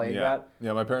playing that.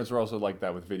 Yeah, my parents were also like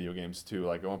that with video games too.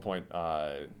 Like at one point,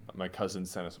 my cousin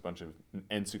sent us a bunch of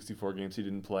N64 games he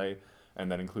didn't play,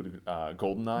 and that included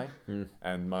GoldenEye.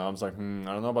 And my mom's like, I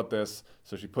don't know about this.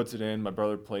 So she puts it in. My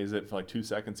brother plays it for like 2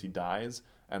 seconds. He dies.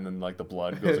 And then like the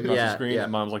blood goes across the screen. Yeah.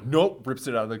 And mom's like, nope, rips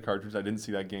it out of the cartridge. I didn't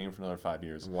see that game for another 5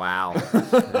 years. Wow.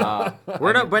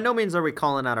 By no means are we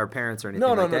calling out our parents or anything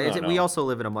No, like no, that. no, We no. also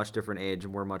live in a much different age,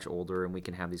 and we're much older, and we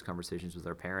can have these conversations with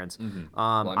our parents. I mean,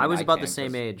 I was I about the can't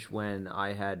same 'cause- age when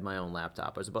I had my own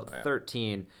laptop. I was about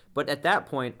 13, but at that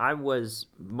point, I was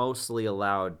mostly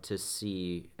allowed to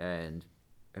see and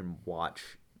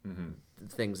watch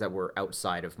things that were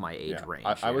outside of my age Yeah. range.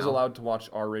 I you was know? allowed to watch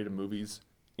R-rated movies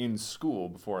in school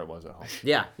before I was at home.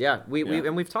 Yeah.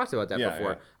 We've talked about that Yeah,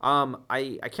 before.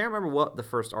 I can't remember what the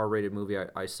first R-rated movie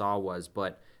I saw was,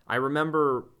 but I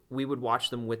remember we would watch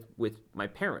them with my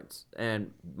parents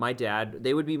and my dad.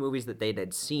 They would be movies that they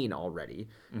had seen already,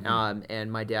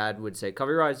 and my dad would say,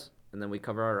 "Cover your eyes," and then we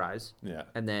cover our eyes. Yeah.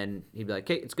 And then he'd be like,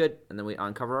 "Okay, it's good," and then we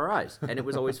uncover our eyes, and it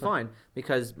was always fine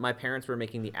because my parents were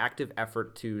making the active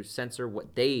effort to censor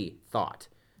what they thought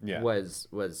was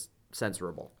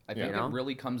censorable. I think you know? it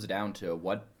really comes down to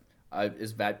what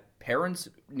is that parents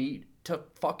need to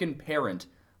fucking parent.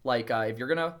 Like, if you're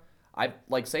gonna,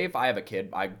 say if I have a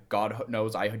kid, God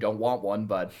knows I don't want one,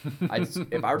 but if I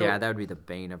were to, Yeah, that would be the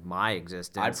bane of my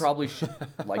existence. I'd probably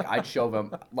I'd show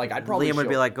them I'd probably Liam would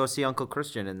be show- like, "Go see Uncle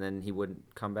Christian," and then he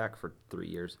wouldn't come back for 3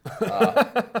 years.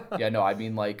 yeah, no, I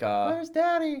mean Where's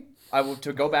Daddy?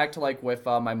 to go back to with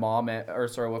my mom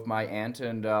with my aunt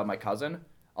and my cousin.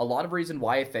 A lot of reason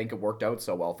why I think it worked out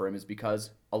so well for him is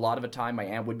because a lot of the time my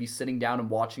aunt would be sitting down and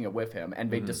watching it with him, and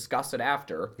they'd discuss it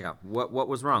after. Yeah. What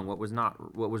was wrong? What was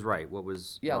not? What was right? What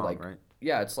was wrong? Right.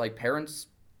 Yeah, it's like parents.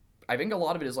 I think a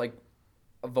lot of it is like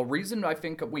the reason I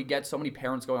think we get so many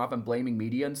parents going off and blaming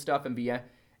media and stuff and the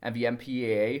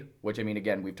MPAA, which I mean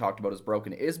again we've talked about is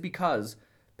broken, is because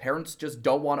parents just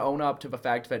don't want to own up to the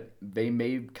fact that they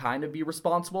may kind of be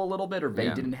responsible a little bit or they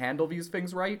didn't handle these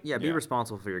things right. Yeah. Be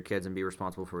responsible for your kids and be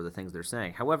responsible for the things they're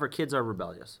saying. However, kids are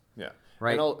rebellious. Yeah.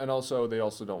 Right. And also, they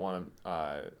also don't want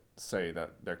to say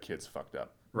that their kid's fucked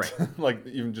up. Right. Like,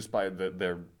 even just by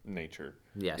their nature.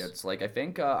 Yes. Yeah, it's like I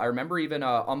think I remember even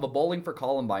on the Bowling for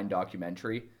Columbine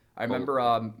documentary, I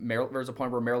remember there's a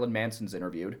point where Marilyn Manson's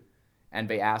interviewed, and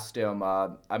they asked him.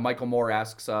 Michael Moore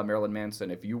asks Marilyn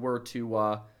Manson, if you were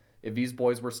to if these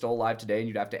boys were still alive today and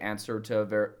you'd have to answer to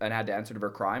their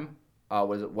crime,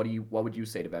 what would you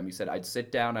say to them? He said, I'd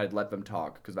sit down, I'd let them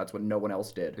talk because that's what no one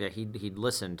else did. Yeah. He'd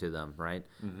listen to them, right?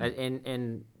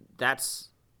 And that's.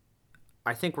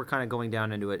 I think we're kind of going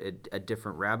down into a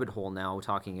different rabbit hole now,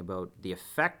 talking about the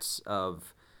effects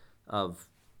of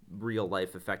real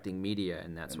life affecting media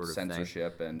and that sort of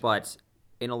censorship thing. and But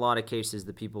in a lot of cases,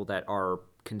 the people that are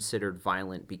considered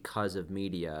violent because of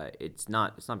media, it's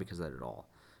not because of that at all.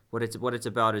 What it's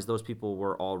about is those people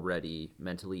were already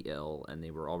mentally ill and they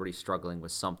were already struggling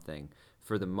with something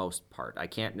for the most part. I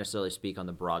can't necessarily speak on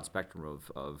the broad spectrum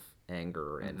of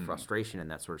anger and frustration and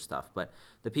that sort of stuff, but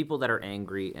the people that are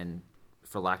angry and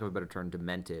for lack of a better term,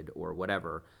 demented or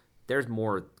whatever, there's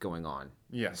more going on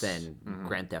Yes. than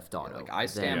Grand Theft Auto. Like I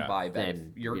stand by that.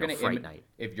 Than, If you're you know, gonna Fright Night.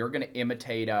 if you're gonna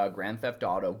imitate Grand Theft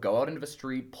Auto, go out into the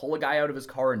street, pull a guy out of his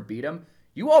car, and beat him.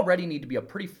 You already need to be a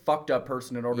pretty fucked up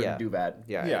person in order Yeah. to do that.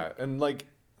 Yeah, and like,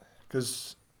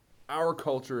 because our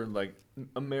culture, like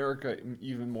America,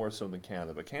 even more so than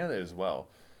Canada, but Canada as well,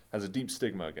 has a deep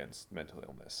stigma against mental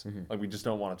illness. Like we just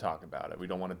don't want to talk about it. We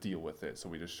don't want to deal with it, so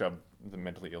we just shove the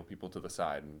mentally ill people to the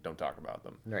side and don't talk about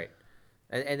them. Right.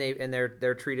 And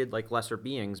they're treated like lesser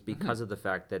beings because of the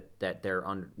fact that they're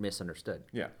misunderstood.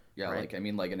 Yeah. Yeah, Right. like I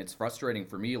mean, like, and it's frustrating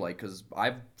for me, like, because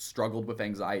I've struggled with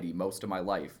anxiety most of my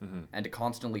life, and to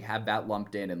constantly have that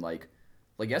lumped in, and like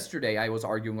yesterday, I was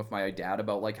arguing with my dad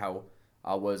about like how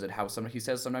he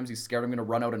says sometimes he's scared I'm gonna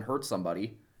run out and hurt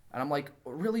somebody, and I'm like,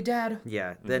 really, Dad?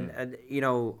 Yeah. Then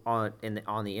on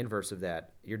the inverse of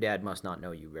that, your dad must not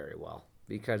know you very well.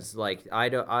 Because like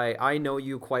I know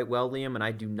you quite well, Liam, and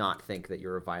I do not think that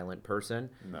you're a violent person.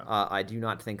 No. I do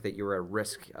not think that you're a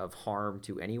risk of harm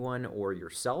to anyone or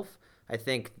yourself. I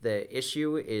think the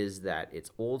issue is that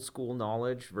it's old school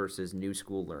knowledge versus new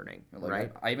school learning, Like,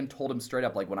 right? I even told him straight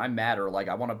up, like, when I'm mad or like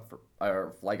I want to,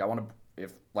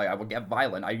 if like I would get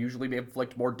violent, I usually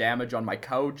inflict more damage on my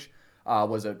couch.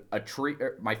 Was a tree,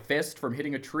 my fist from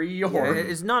hitting a tree, or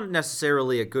It's not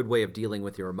necessarily a good way of dealing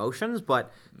with your emotions,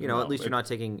 but you know, No, at least you're not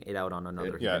taking it out on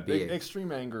another Yeah, human being.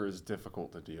 extreme anger is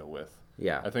difficult to deal with.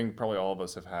 Yeah. I think probably all of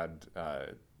us have had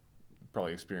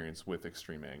probably experience with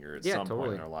extreme anger at Yeah, some point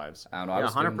totally. in our lives. I don't know. I Yeah,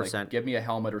 was thinking, 100%. like, give me a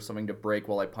helmet or something to break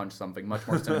while I punch something. Much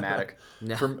more cinematic.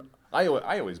 I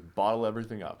always bottle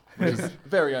everything up, which is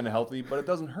very unhealthy, but it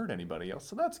doesn't hurt anybody else,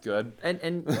 so that's good.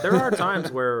 And there are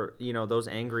times where, you know, those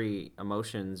angry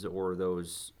emotions or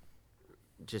those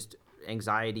just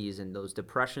anxieties and those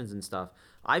depressions and stuff,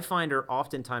 I find are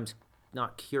oftentimes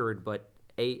not cured, but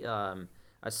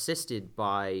assisted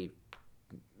by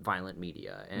violent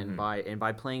media and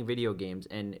by playing video games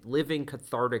and living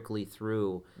cathartically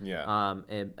through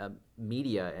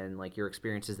media and like your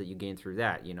experiences that you gain through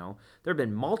that. You know, there have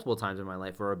been multiple times in my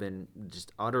life where I've been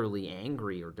just utterly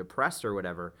angry or depressed or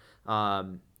whatever,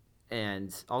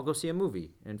 and I'll go see a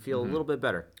movie and feel a little bit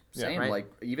better. Same, right?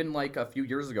 like even like a few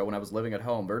years ago when I was living at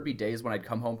home, there'd be days when I'd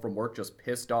come home from work just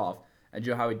pissed off, and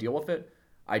you know how I deal with it?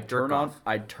 I'd turn on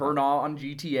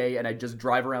GTA and I'd just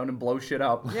drive around and blow shit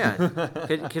up. Yeah,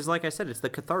 because like I said, it's the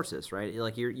catharsis, right?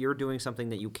 Like you're doing something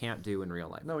that you can't do in real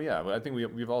life. No, yeah, but I think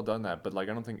we've all done that, but like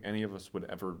I don't think any of us would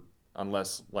ever,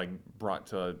 unless like brought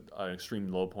to an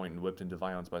extreme low point and whipped into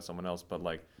violence by someone else, but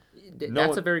like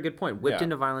That's a very good point. Whipped Yeah.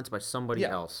 into violence by somebody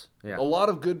Yeah. else. Yeah. a lot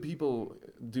of good people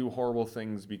do horrible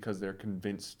things because they're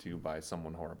convinced to by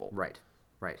someone horrible. Right.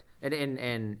 Right.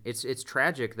 And it's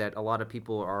tragic that a lot of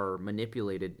people are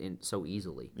manipulated in so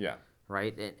easily. Yeah.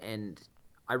 Right. And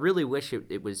I really wish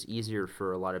it was easier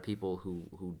for a lot of people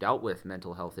who dealt with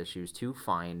mental health issues to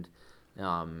find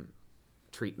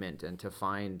treatment and to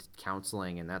find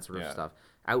counseling and that sort of Yeah. stuff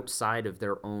outside of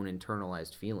their own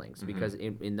internalized feelings, because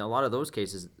in a lot of those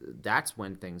cases, that's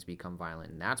when things become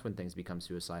violent, and that's when things become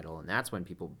suicidal, and that's when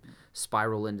people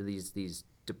spiral into these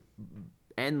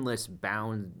endless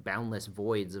boundless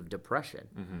voids of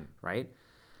depression, right?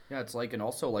 Yeah, it's like, and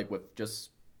also like with just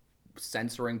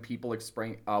censoring people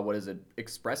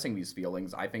expressing these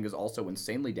feelings, I think is also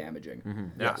insanely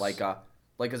damaging. Yes. Like,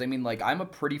 because I mean, like, I'm a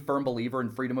pretty firm believer in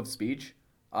freedom of speech.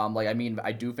 Like, I mean,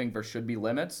 I do think there should be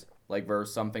limits. Like, there are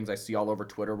some things I see all over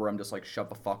Twitter where I'm just like, shut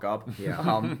the fuck up.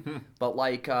 Yeah.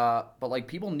 But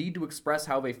people need to express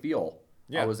how they feel.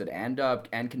 Yeah.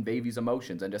 And convey these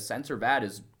emotions, and to censor that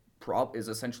is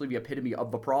essentially the epitome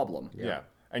of the problem. Yeah.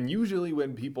 And usually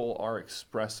when people are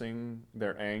expressing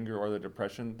their anger or their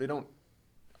depression, they don't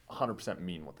 100%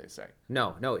 mean what they say.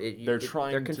 No, They're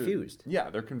trying they're confused. Yeah,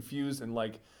 they're confused, and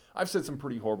like I've said some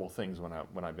pretty horrible things when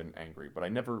I've been angry, but I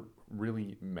never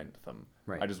really meant them.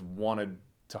 Right. I just wanted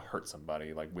to hurt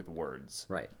somebody, like with words.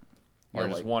 Right. Or Yeah, I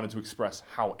just like- wanted to express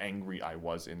how angry I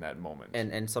was in that moment.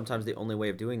 And sometimes the only way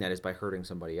of doing that is by hurting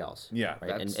somebody else. Yeah. Right.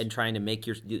 That's- And trying to make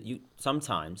you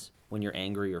sometimes when you're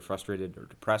angry or frustrated or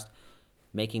depressed,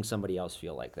 making somebody else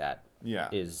feel like that Yeah.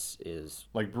 is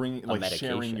like sharing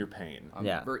medication. your pain.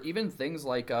 Yeah. Or even things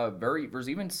like there's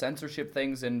even censorship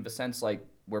things in the sense like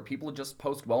where people just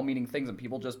post well-meaning things and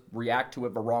people just react to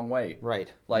it the wrong way. right.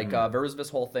 Like there was this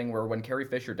whole thing where when Carrie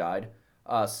Fisher died,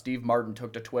 Steve Martin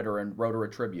took to Twitter and wrote her a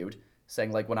tribute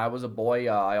saying like, when I was a boy,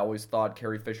 I always thought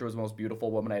Carrie Fisher was the most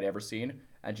beautiful woman I'd ever seen,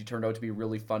 and she turned out to be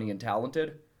really funny and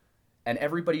talented. And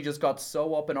everybody just got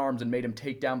so up in arms and made him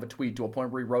take down the tweet to a point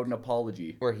where he wrote an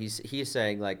apology. Where he's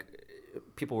saying like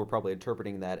people were probably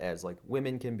interpreting that as like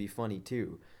women can be funny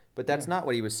too, But that's not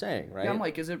what he was saying, right? Yeah, I'm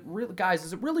like, is it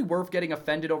really worth getting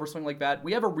offended over something like that?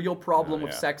 We have a real problem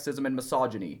with sexism and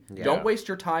misogyny. Yeah. Don't waste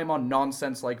your time on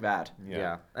nonsense like that.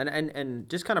 Yeah. And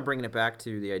just kind of bringing it back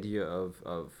to the idea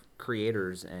of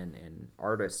creators and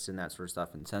artists and that sort of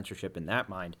stuff and censorship in that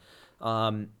mind,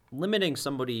 limiting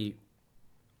somebody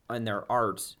and their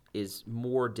art is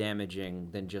more damaging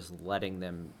than just letting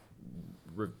them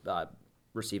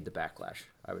receive the backlash,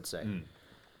 I would say.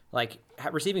 Like,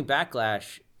 receiving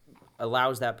backlash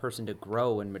allows that person to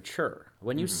grow and mature.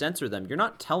 When you censor them, you're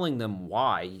not telling them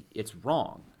why it's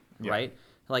wrong, right?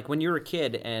 Like, when you're a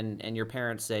kid and your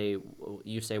parents say,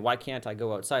 why can't I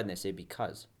go outside? And they say,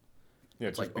 because. Yeah,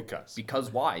 it's like because.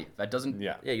 Because why? That doesn't...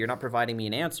 Yeah. Yeah, you're not providing me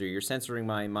an answer. You're censoring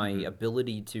my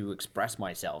ability to express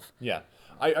myself. Yeah.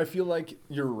 I feel like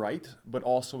you're right, but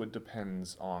also it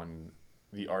depends on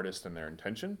the artist and their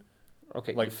intention.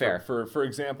 Okay, Like fair. For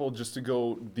example, just to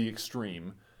go the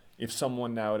extreme, if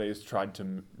someone nowadays tried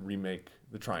to remake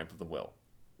The Triumph of the Will,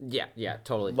 Yeah,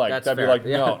 totally. like That's that'd fair. be like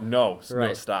Yeah. no,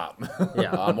 Right. stop.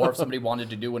 Yeah. Or if somebody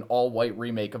wanted to do an all-white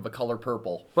remake of The Color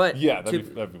Purple. But Yeah, to,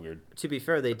 that'd be weird. to be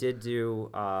fair, they did do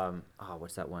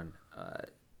what's that one?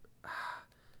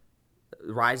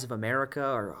 Rise of America,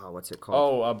 or what's it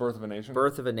called? Oh, Birth of a Nation.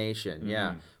 Birth of a Nation.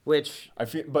 Yeah, which I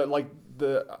feel, but like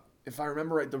if I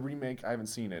remember right, the remake, I haven't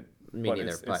seen it. Me but neither,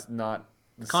 It's but not.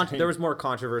 there was more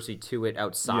controversy to it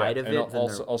outside of and it. Than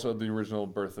also the original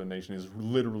Birth of a Nation is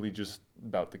literally just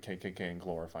about the KKK and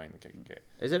glorifying the KKK.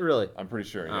 is it really? I'm pretty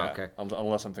sure. Oh, Yeah. okay.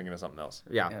 Unless I'm thinking of something else.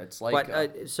 Yeah, Yeah, it's like,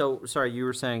 But so sorry, you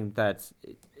were saying that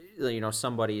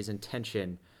somebody's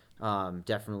intention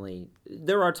definitely.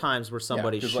 There are times where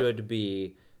somebody 'cause, should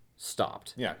be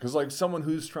stopped. Yeah, because like someone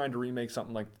who's trying to remake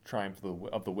something like Triumph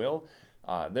of the Will,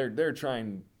 they're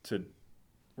trying to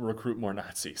recruit more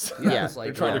Nazis. Yeah, it's like,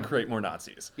 They're trying to create more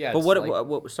Nazis. Yeah, But it's what, like-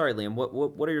 what? Sorry, Liam.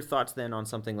 What are your thoughts then on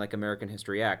something like American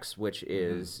History X, which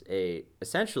is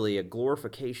essentially a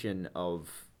glorification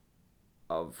of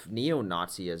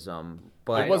neo-Nazism,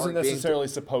 but It wasn't being- necessarily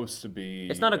supposed to be.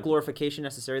 It's not a glorification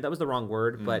necessarily. That was the wrong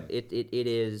word, but it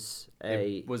is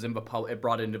a. It was it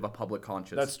brought it into the public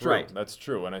conscious. That's true. Right. That's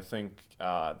true, and I think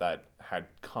that had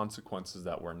consequences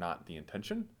that were not the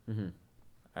intention.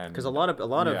 And Because a lot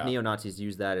of yeah. neo-Nazis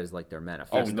use that as like their Oh,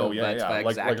 manifesto. no, yeah, that's yeah. the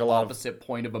Like exact a lot of opposite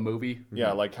point of a movie.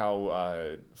 yeah, like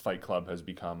how Fight Club has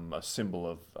become a symbol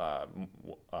of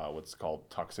what's called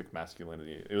toxic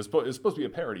masculinity. It was supposed to be a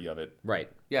parody of it, Right.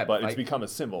 Yeah, but it's Fight- become a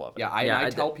symbol of it. Yeah, I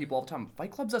tell people all the time,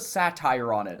 Fight Club's a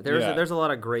satire on it. There's Yeah. there's a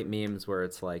lot of great memes where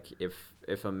it's like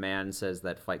if a man says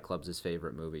that Fight Club's his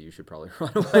favorite movie, you should probably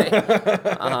run away.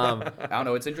 I don't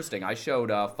know, it's interesting. I showed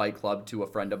Fight Club to a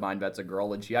friend of mine that's a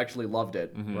girl, and she actually loved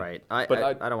it. Right. I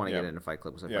don't want to get into Fight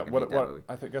Club because I Yeah, fucking hate that movie.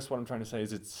 I guess what I'm trying to say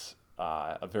is it's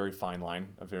a very fine line,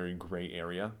 a very gray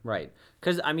area. Right.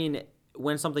 Because, I mean,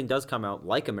 when something does come out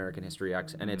like American History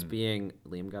X and it's being...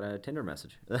 Liam got a Tinder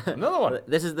message. Another one.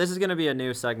 This is going to be a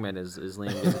new segment is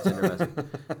Liam gets a Tinder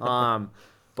message.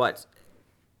 But...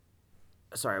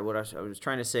 Sorry, what I was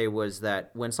trying to say was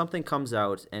that when something comes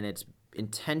out and its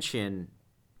intention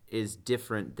is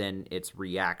different than its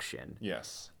reaction,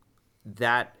 Yes,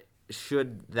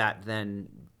 should that then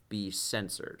be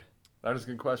censored? that is a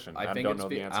good question. I think don't it's know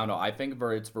the answer. I don't know. I think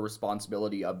it's the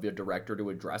responsibility of the director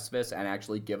to address this and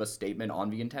actually give a statement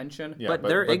on the intention. Yeah, but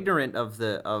they're ignorant of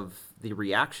the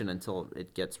reaction until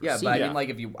it gets Yeah, received. but I Yeah. mean,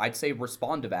 like, I'd say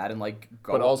respond to that and like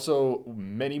go. But also,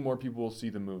 many more people will see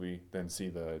the movie than see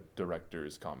the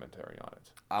director's commentary on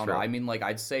it. I don't True. know. I mean, like,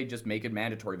 I'd say just make it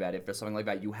mandatory that if there's something like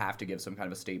that, you have to give some kind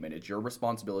of a statement. It's your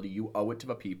responsibility. You owe it to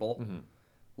the people.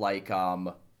 Like,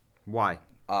 Why?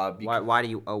 Why do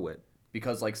you owe it?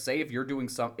 because like, say if you're doing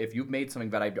if you've made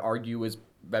something that I'd argue is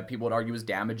that people would argue is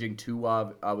damaging to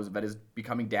that is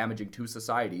becoming damaging to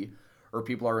society, or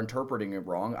people are interpreting it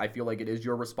wrong, I feel like it is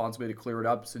your responsibility to clear it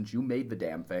up since you made the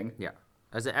damn thing. Yeah.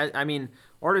 I mean,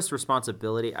 artist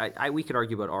responsibility. We could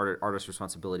argue about artist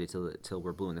responsibility till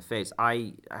we're blue in the face.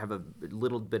 I have a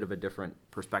little bit of a different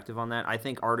perspective on that. I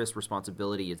think artist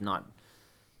responsibility is not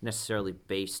necessarily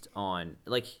based on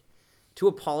like to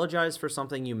apologize for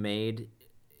something you made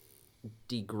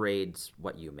degrades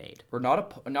what you made. Or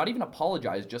not even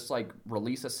apologize, just like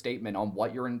release a statement on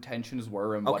what your intentions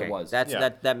were and what Okay, it was. that's Yeah.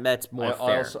 that's more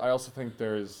fair. I also think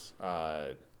there's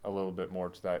a little bit more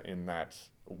to that in that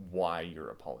why you're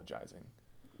apologizing.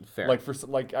 Fair.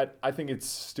 Like I think it's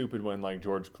stupid when like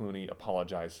George Clooney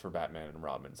apologized for Batman and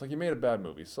Robin. It's like you made a bad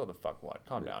movie, so the fuck what?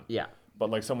 Calm down. Yeah. But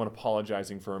like someone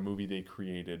apologizing for a movie they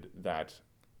created that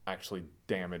actually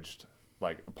damaged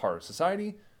like a part of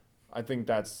society, I think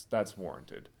that's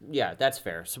warranted. Yeah, that's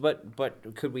fair. So,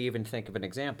 but could we even think of an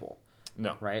example?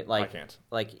 No, Right? Like I can't.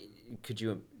 Like, could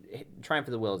you? Triumph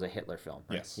of the Will is a Hitler film,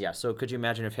 right? Yes. Yeah. So could you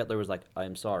imagine if Hitler was like,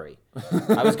 "I'm sorry,"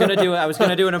 I was gonna do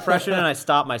an impression and I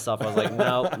stopped myself. I was like,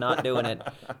 "No, not doing it."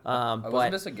 Wasn't But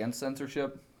this against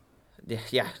censorship?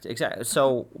 yeah, exactly.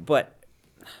 So, but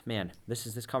man,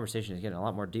 this conversation is getting a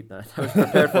lot more deep than I was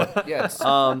prepared for. Yeah, it's,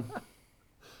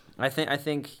 I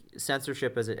think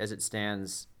censorship as it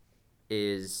stands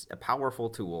is a powerful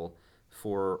tool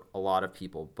for a lot of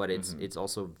people, but it's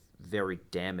also very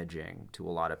damaging to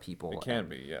a lot of people. It can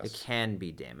be, yes. It can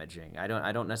be damaging. I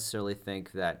don't necessarily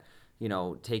think that,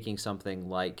 taking something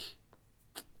like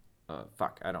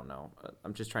I don't know.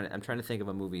 I'm trying to think of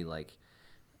a movie like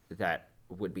that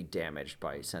would be damaged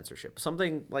by censorship.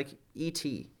 Something like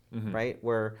E.T., right?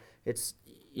 Where it's,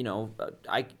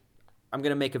 I'm going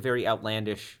to make a very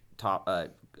outlandish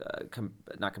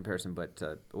not comparison, but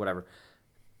whatever.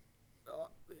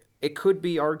 It could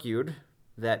be argued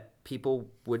that people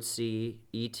would see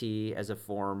E.T. as a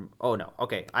form. Oh no,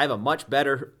 okay, I have a much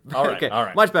better. All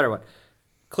right. Much better one.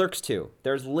 Clerks 2.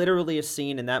 There's literally a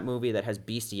scene in that movie that has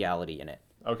bestiality in it.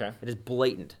 Okay. It is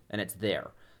blatant, and it's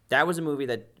there. That was a movie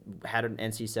that had an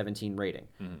NC-17 rating.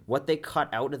 What they cut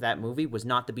out of that movie was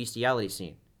not the bestiality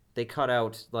scene. They cut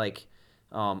out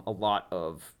a lot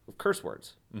of curse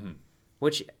words,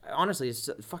 which honestly is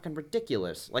fucking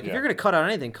ridiculous. Like if you're gonna cut out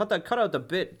anything, cut out the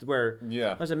bit where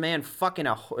there's a man fucking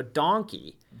a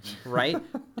donkey, right?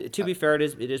 To be fair, it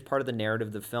is part of the narrative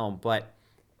of the film, but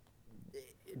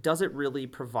does it really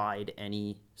provide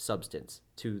any substance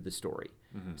to the story?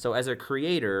 So as a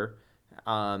creator,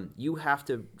 you have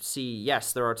to see,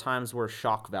 yes, there are times where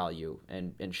shock value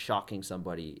and shocking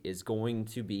somebody is going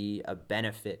to be a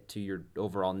benefit to your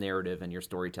overall narrative and your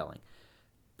storytelling.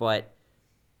 But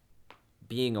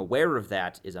being aware of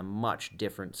that is a much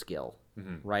different skill,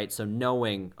 right? So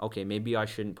knowing, okay, maybe I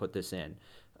shouldn't put this in,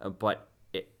 but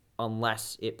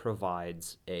unless it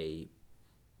provides a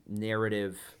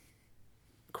narrative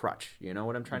crutch, you know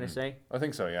what I'm trying to say? I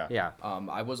think so, yeah. Yeah.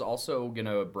 I was also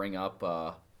gonna bring up.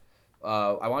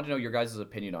 I wanted to know your guys'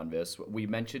 opinion on this. We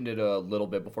mentioned it a little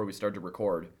bit before we started to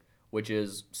record, which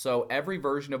is so every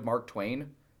version of Mark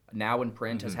Twain now in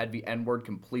print has had the N-word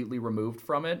completely removed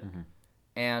from it,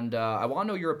 and I want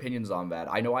to know your opinions on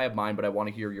that. I know I have mine, but I want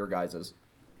to hear your guys's.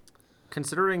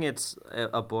 Considering it's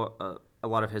a book, a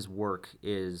lot of his work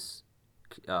is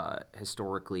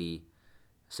historically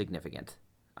significant.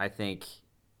 I think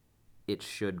it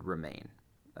should remain.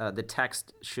 The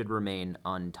text should remain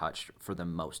untouched for the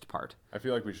most part. I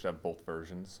feel like we should have both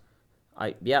versions.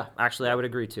 Actually, I would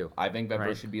agree too. I think that Right.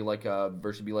 there should be like a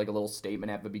little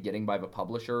statement at the beginning by the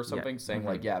publisher or something saying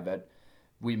that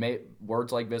we made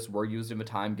words like this were used in the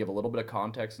time, give a little bit of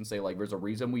context and say like there's a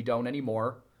reason we don't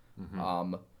anymore.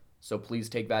 So please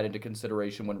take that into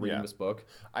consideration when reading this book.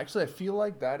 Actually, I feel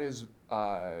like that is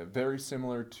very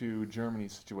similar to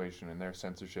Germany's situation and their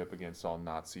censorship against all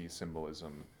Nazi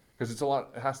symbolism, because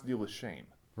it has to deal with shame.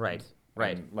 Right.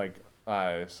 And,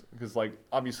 because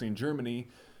obviously in Germany,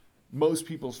 most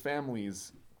people's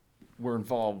families were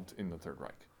involved in the Third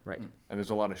Reich. Right. And there's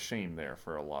a lot of shame there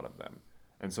for a lot of them.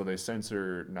 And so they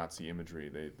censor Nazi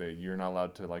imagery. You're not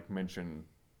allowed to mention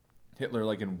Hitler,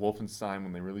 like in Wolfenstein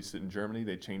when they released it in Germany.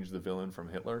 They changed the villain from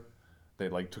Hitler. They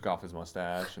took off his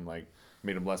mustache and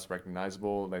made him less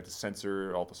recognizable. They had to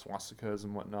censor all the swastikas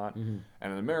and whatnot. And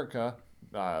in America,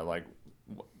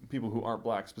 people who aren't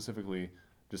black specifically,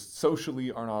 just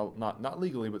socially are not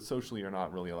legally, but socially are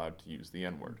not really allowed to use the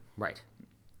N-word. Right.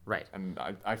 And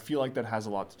I feel like that has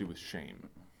a lot to do with shame.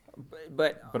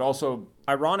 But also,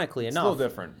 ironically it's enough, still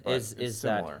different. But is it's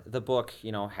similar. that the book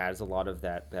has a lot of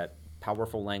that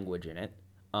powerful language in it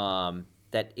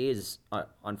that is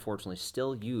unfortunately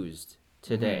still used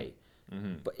today.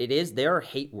 But there are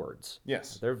hate words.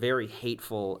 Yes, they're very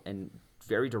hateful and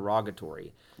very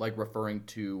derogatory. Like referring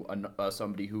to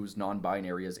somebody who's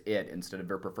non-binary as it instead of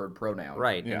their preferred pronoun.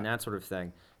 Right, Yeah. and that sort of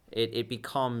thing. It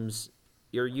becomes,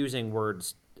 you're using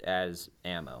words as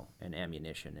ammo and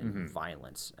ammunition and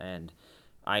violence. And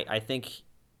I think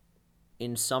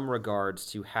in some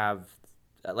regards to have,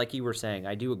 like you were saying,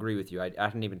 I do agree with you. I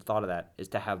hadn't even thought of that, is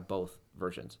to have both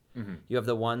versions. You have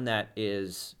the one that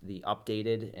is the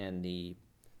updated and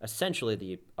essentially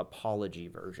the apology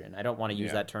version. I don't want to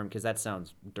use that term because that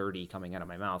sounds dirty coming out of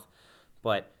my mouth,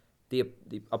 but the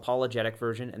apologetic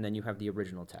version, and then you have the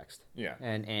original text. Yeah.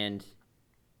 And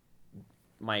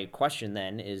my question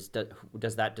then is,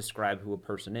 does that describe who a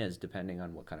person is depending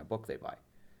on what kind of book they buy?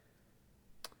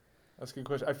 That's a good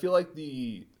question. I feel like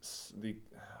the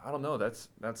I don't know. That's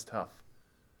tough.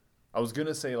 I was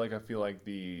gonna say I feel like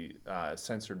the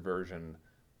censored version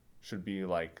should be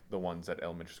like the ones that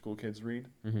elementary school kids read,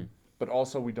 but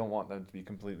also we don't want them to be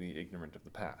completely ignorant of the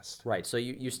past. Right. So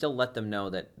you still let them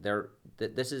know that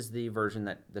that this is the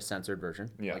version the censored version.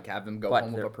 Yeah. Like have them go But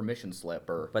home with there- a permission slip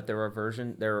or. But there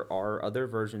are other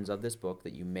versions of this book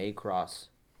that you may cross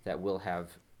that will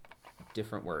have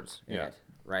different words in Yeah. it,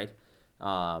 right?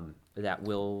 That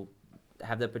will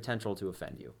have the potential to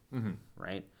offend you,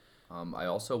 right? I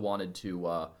also wanted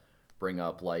to bring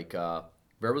up like I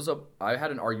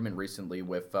had an argument recently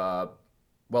with a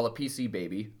PC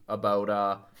baby about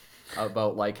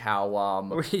like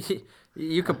how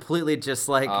You completely just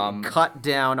like cut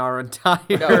down our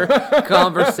entire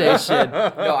conversation.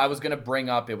 no, I was gonna bring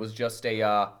up it was just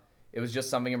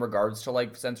something in regards to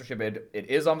like censorship. It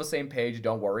is on the same page,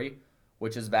 don't worry,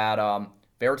 which is that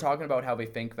they were talking about how they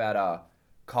think that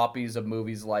copies of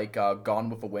movies like Gone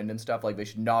with the Wind and stuff, like they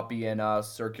should not be in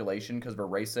circulation because they're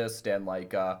racist and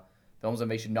like films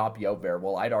and they should not be out there.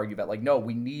 Well, I'd argue that like no,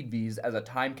 we need these as a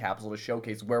time capsule to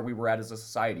showcase where we were at as a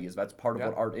society, as that's part of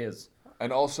what art is.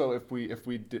 And also, if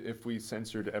we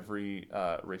censored every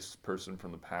racist person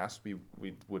from the past, we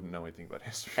wouldn't know anything about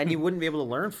history. And you wouldn't be able to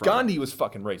learn from Gandhi was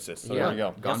fucking racist. So there you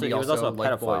go. Gandhi he was also a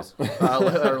liked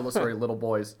pedophile. boys. Sorry, little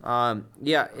boys.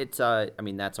 Yeah, it's I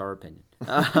mean that's our opinion.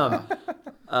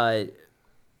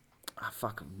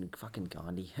 Fucking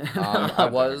Gandhi. I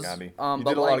was. Gandhi. You But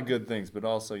did a lot like, of good things, but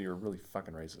also you're really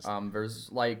fucking racist. there's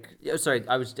like Yeah, sorry,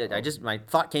 my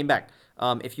thought came back.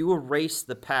 If you erase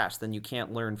the past, then you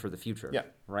can't learn for the future. Yeah.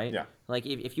 Right? Yeah. Like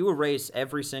if you erase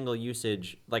every single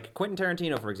usage, like Quentin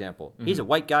Tarantino, for example, he's a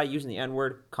white guy using the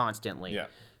N-word constantly. Yeah.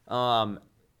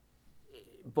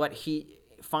 But he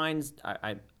finds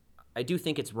I do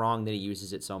think it's wrong that he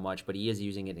uses it so much, but he is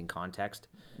using it in context.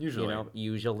 Usually.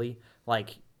 Usually.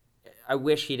 Like I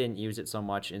wish he didn't use it so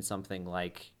much in something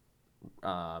like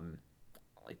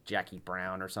Jackie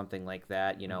Brown or something like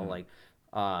that,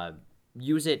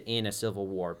 use it in a Civil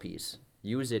War piece.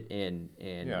 Use it in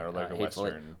or like a Hateful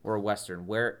Eight Western. or a Western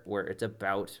where it's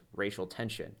about racial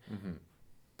tension,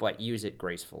 but use it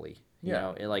gracefully. You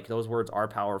Yeah. know, like those words are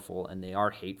powerful and they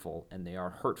are hateful and they are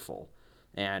hurtful.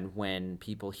 And when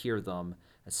people hear them,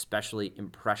 especially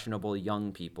impressionable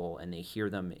young people, and they hear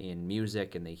them in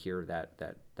music and they hear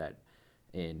that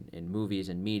in movies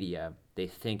and media, they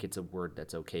think it's a word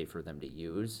that's okay for them to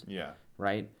use, Yeah.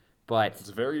 right? But It's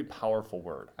a very powerful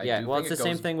word. I yeah, do well, think it's the it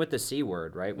same goes- thing with the C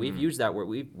word, right? We've used that word.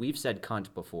 We've said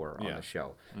cunt before on Yeah. the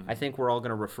show. I think we're all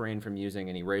going to refrain from using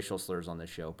any racial slurs on the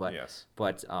show, but Yes.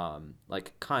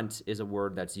 like cunt is a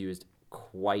word that's used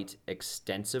quite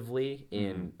extensively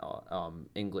in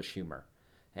English humor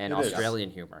and It is. Australian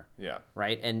humor, Yeah.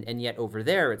 right? And yet over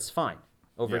there it's fine.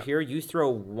 Over Yeah. here, you throw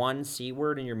one C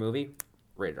word in your movie,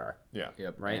 rated R. Yeah.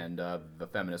 Yep, Right. and the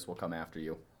feminists will come after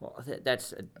you. Well,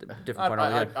 that's a different point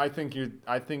altogether.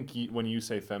 I think when you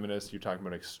say feminist, you're talking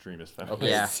about extremist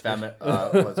feminists.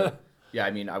 Yeah. Was it? Yeah,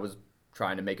 I mean, I was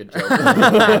trying to make a joke.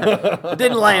 It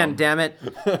didn't land, damn it.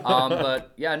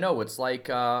 But yeah, no, it's like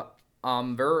there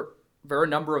are a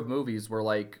number of movies where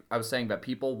like I was saying that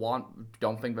people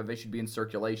don't think that they should be in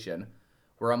circulation.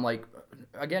 Where I'm like,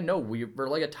 again, no, we're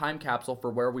like a time capsule for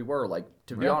where we were. Like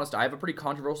to be honest, I have a pretty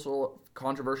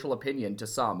controversial opinion to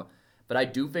some, but I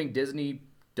do think Disney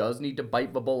does need to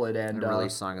bite the bullet and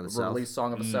release Song of the South. Release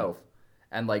Song of the South,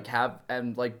 and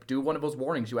like do one of those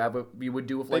warnings you would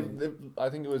do with like I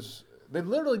think they've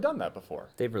literally done that before.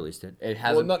 They've released it. it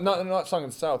Well, hasn't. not Song of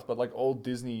the South, but like old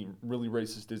Disney, really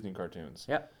racist Disney cartoons.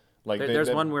 Yeah. Like There's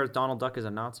one where Donald Duck is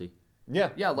a Nazi.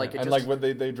 Yeah, like, it and just- like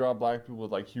when they draw black people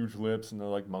with like huge lips and they're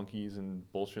like monkeys and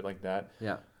bullshit like that.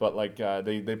 Yeah. But like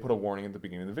they put a warning at the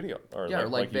beginning of the video, or Yeah, or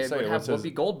like you they say, would where have it says-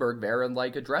 Whoopi Goldberg there and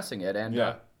like addressing it, and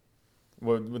Yeah.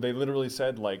 Well, they literally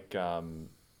said like,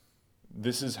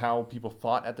 this is how people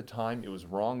thought at the time. It was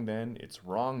wrong then. It's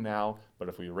wrong now. But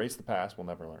if we erase the past, we'll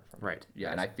never learn from it. Right.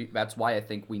 yeah, and I think that's why I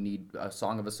think we need a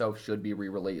Song of the South should be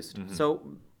re-released.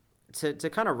 So to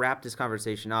kind of wrap this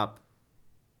conversation up,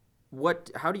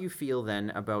 how do you feel then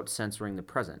about censoring the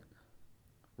present?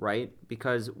 Right?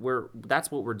 Because that's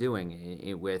what we're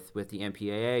doing with the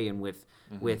MPAA and with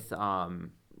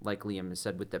like Liam has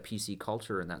said, with the PC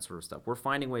culture and that sort of stuff. We're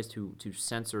finding ways to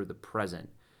censor the present,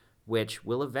 which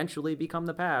will eventually become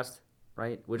the past,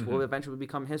 right? Which will eventually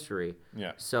become history.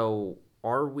 Yeah. So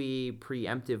are we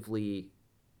preemptively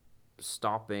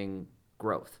stopping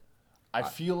growth? I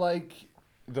feel like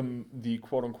the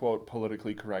quote unquote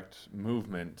politically correct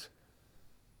movement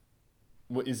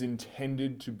is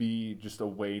intended to be just a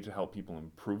way to help people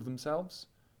improve themselves,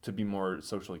 to be more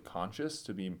socially conscious,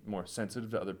 to be more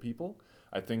sensitive to other people.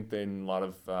 I think that in a lot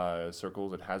of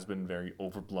circles it has been very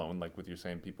overblown, like with you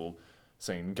saying people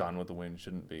saying "Gone with the Wind"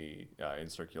 shouldn't be in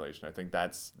circulation. I think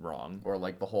that's wrong. Or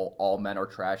like the whole "all men are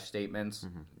trash" statements.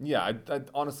 Yeah, I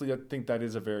honestly I think that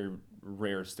is a very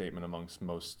rare statement amongst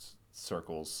most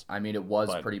circles. I mean, it was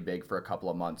But- pretty big for a couple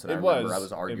of months, and I It remember was, I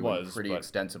was it arguing was, pretty but-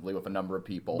 extensively with a number of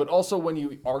people. But also when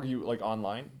you argue like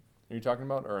online, are you talking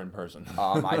about or in person?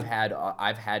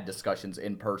 I've had discussions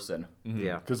in person.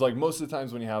 Yeah. Because like most of the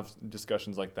times when you have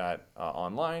discussions like that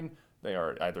online, they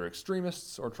are either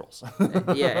extremists or trolls.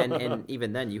 Yeah, and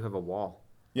even then you have a wall.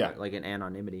 Yeah. Like an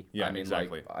anonymity. Yeah, I mean,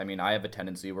 exactly. I have a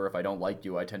tendency where if I don't like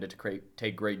you, I tend to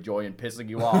take great joy in pissing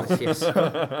you off. Yes.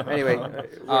 Anyway,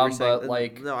 what were we saying? but,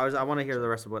 like- no, I want to hear the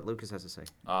rest of what Lucas has to say.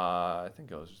 I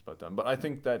think I was just about done. But I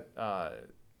think that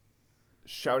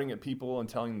shouting at people and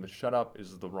telling them to shut up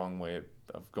is the wrong way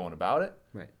of going about it.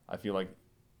 Right. I feel like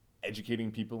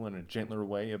educating people in a gentler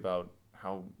way about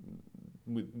how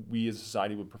we as a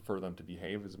society would prefer them to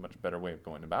behave is a much better way of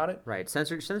going about it. Right.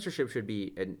 Censorship should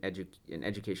be an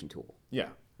education tool. Yeah.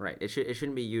 Right. It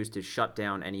shouldn't be used to shut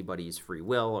down anybody's free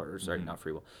will or not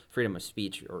free will, freedom of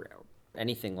speech or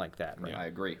anything like that. Right. I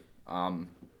agree.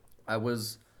 I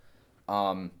was,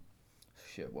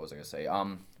 shit. What was I gonna say?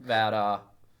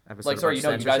 Episode Like, sorry,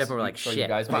 about you guys, censorship, and we're like, sorry, shit. you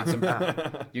guys made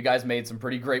some, you guys made some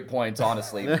pretty great points.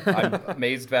 Honestly, I'm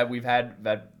amazed that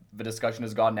the discussion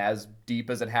has gotten as deep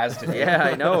as it has today. Yeah,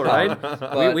 I know, right?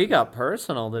 But- we got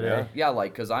personal today. Yeah,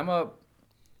 like, cause I don't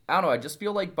know. I just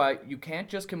feel like, you can't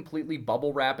just completely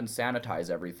bubble wrap and sanitize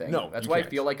everything. No, That's you what I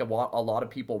can't. feel like a lot of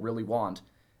people really want,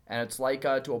 and it's like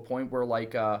to a point where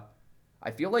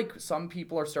I feel like some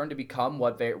people are starting to become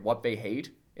what they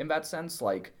hate in that sense.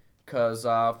 Like, cause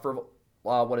for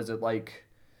what is it like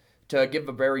to give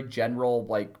a very general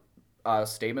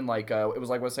statement it was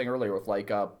like what I was saying earlier with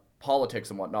politics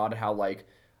and whatnot, how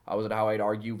how I'd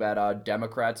argue that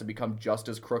Democrats have become just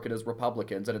as crooked as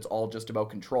Republicans, and it's all just about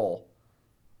control.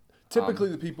 Typically,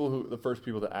 the first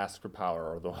people to ask for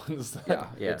power are the ones that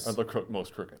Yes. are the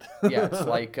most crooked. Yeah, it's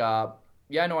like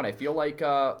yeah, no, and I feel like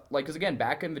because again,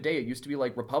 back in the day, it used to be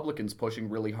like Republicans pushing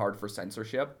really hard for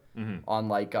censorship on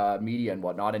media and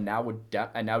whatnot, and now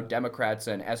now Democrats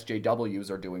and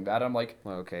SJWs are doing that. I'm like,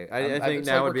 Well, okay. I think it's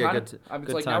now like would be we're a kinda- good, it's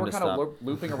good like now time we're to kind of stop.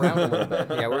 looping around a little bit.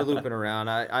 Yeah, we're looping around.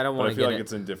 I don't But I want to feel get like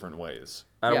it's in different ways.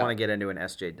 I don't Yeah. want to get into an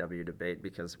SJW debate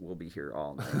because we'll be here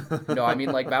all night. No, I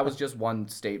mean, that was just one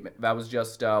statement. That was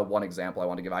just one example I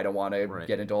want to give. I don't want to Right.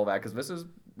 get into all that because this is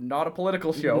not a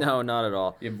political show. No, not at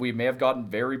all. We may have gotten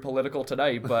very political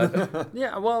tonight, but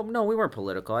Yeah, well, no, we weren't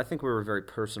political. I think we were very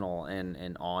personal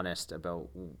and honest about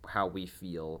how we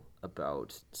feel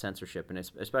about censorship, and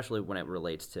especially when it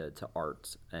relates to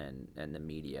art and the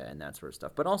media and that sort of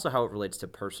stuff, but also how it relates to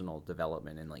personal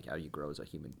development and how you grow as a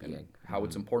human being. how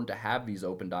it's important to have these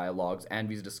open dialogues and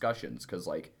these discussions because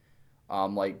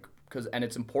and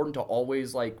it's important to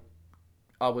always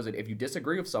if you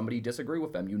disagree with somebody, disagree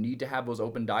with them. You need to have those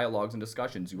open dialogues and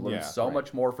discussions. You learn Yeah, so right.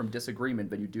 much more from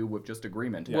disagreement than you do with just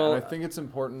agreement. Yeah, Well- and I think it's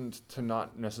important to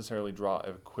not necessarily draw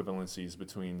equivalencies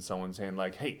between someone saying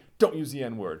like, "Hey, don't use the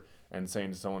N-word," and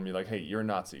saying to someone, "Be like, hey, you're a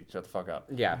Nazi. Shut the fuck up."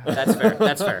 Yeah, that's fair.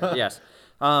 That's fair. Yes.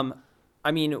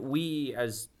 I mean, we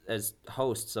as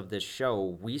hosts of this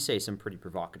show, we say some pretty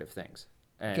provocative things.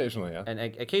 And, Occasionally, yeah. And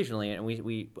occasionally, and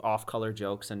we off-color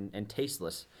jokes and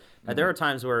tasteless. There are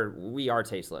times where we are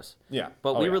tasteless. Yeah.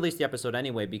 But Oh, we yeah. release the episode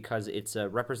anyway because it's a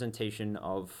representation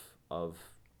of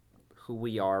who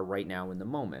we are right now in the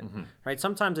moment. Mm-hmm. Right?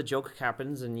 Sometimes a joke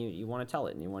happens and you want to tell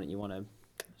it and you want to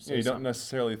Yeah, you don't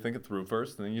necessarily think it through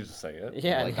first, and then you just say it.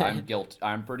 Yeah.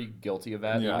 I'm pretty guilty of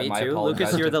that. Yeah. Me My too. apologies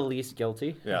Lucas, you're to- the least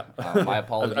guilty. Yeah. my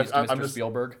apologies to I'm Mr. just-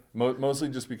 Spielberg. Mostly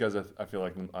just because I feel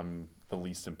like I'm the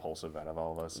least impulsive out of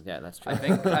all of us. Yeah, that's true. I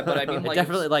think, but I mean, It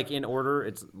definitely in order.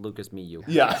 It's Lucas, me, you.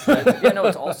 Yeah. yeah, no,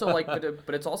 it's also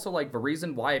but it's also the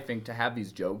reason why I think to have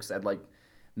these jokes and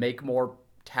make more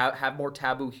have more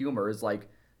taboo humor is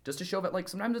just to show that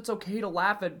sometimes it's okay to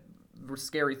laugh at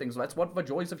scary things. That's what the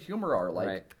joys of humor are.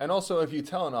 Right. And also, if you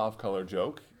tell an off-color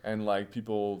joke and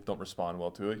people don't respond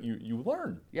well to it, you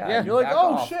learn. Yeah, And you're like, back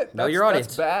oh off. shit, Know that's, your audience.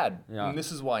 that's bad. Yeah. And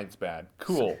this is why it's bad.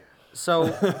 Cool.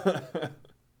 So,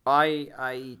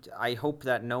 I hope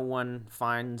that no one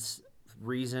finds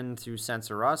reason to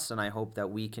censor us, and I hope that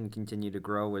we can continue to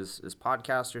grow as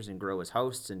podcasters and grow as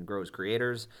hosts and grow as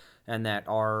creators, and that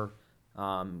our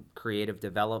creative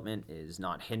development is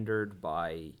not hindered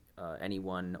by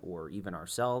anyone or even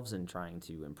ourselves in trying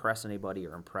to impress anybody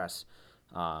or impress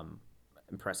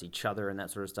each other and that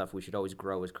sort of stuff. We should always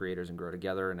grow as creators and grow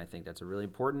together, and I think that's a really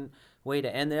important way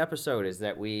to end the episode is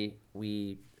that we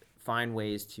find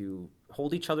ways to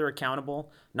hold each other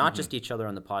accountable, not just each other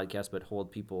on the podcast, but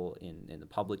hold people in the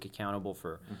public accountable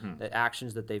for the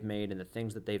actions that they've made and the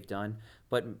things that they've done.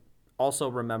 But also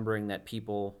remembering that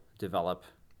people develop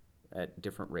at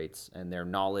different rates, and their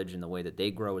knowledge and the way that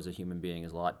they grow as a human being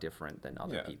is a lot different than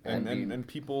other people. And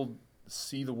people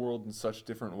see the world in such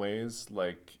different ways.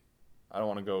 Like, I don't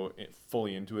want to go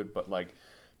fully into it, but like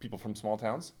people from small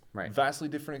towns, Right. vastly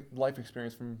different life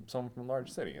experience from someone from a large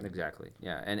city. And Exactly.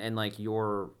 Yeah. And like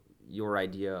your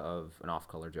idea of an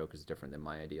off-color joke is different than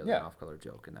my idea of an off-color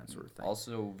joke and that sort of thing.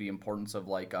 Also, the importance of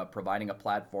like providing a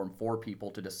platform for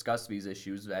people to discuss these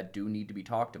issues that do need to be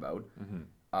talked about.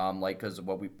 Like, because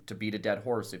to beat a dead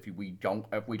horse, if we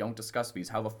don't discuss these,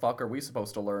 how the fuck are we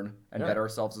supposed to learn and better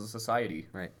ourselves as a society?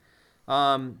 Right.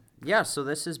 So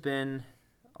this has been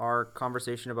our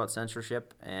conversation about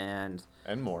censorship and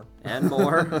more.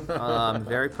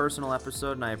 Very personal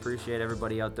episode, and I appreciate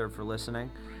everybody out there for listening.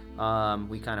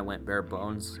 We kind of went bare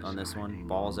bones on this one,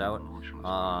 balls out.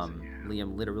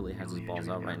 Liam literally has his balls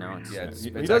out right now.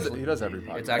 He does every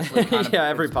podcast. It's actually kind of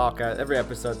every podcast, every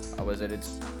episode. How is it?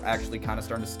 It's actually kind of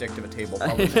starting to stick to the table.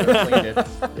 Probably should have cleaned it.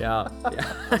 Yeah.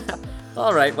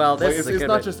 All right. Well, this it's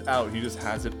not just out. He just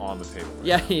has it on the table.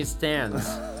 Yeah, he stands,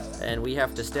 and we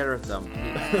have to stare at them.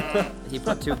 He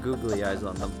put 2 googly eyes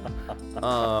on them.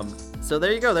 So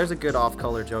there you go. There's a good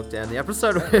off-color joke to end the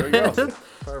episode with. There we go.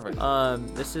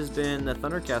 Perfect. This has been the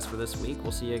ThunderCast for this week.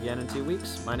 We'll see you again in 2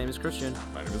 weeks. My name is Christian.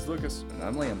 My name is Lucas. And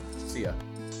I'm Liam. See ya.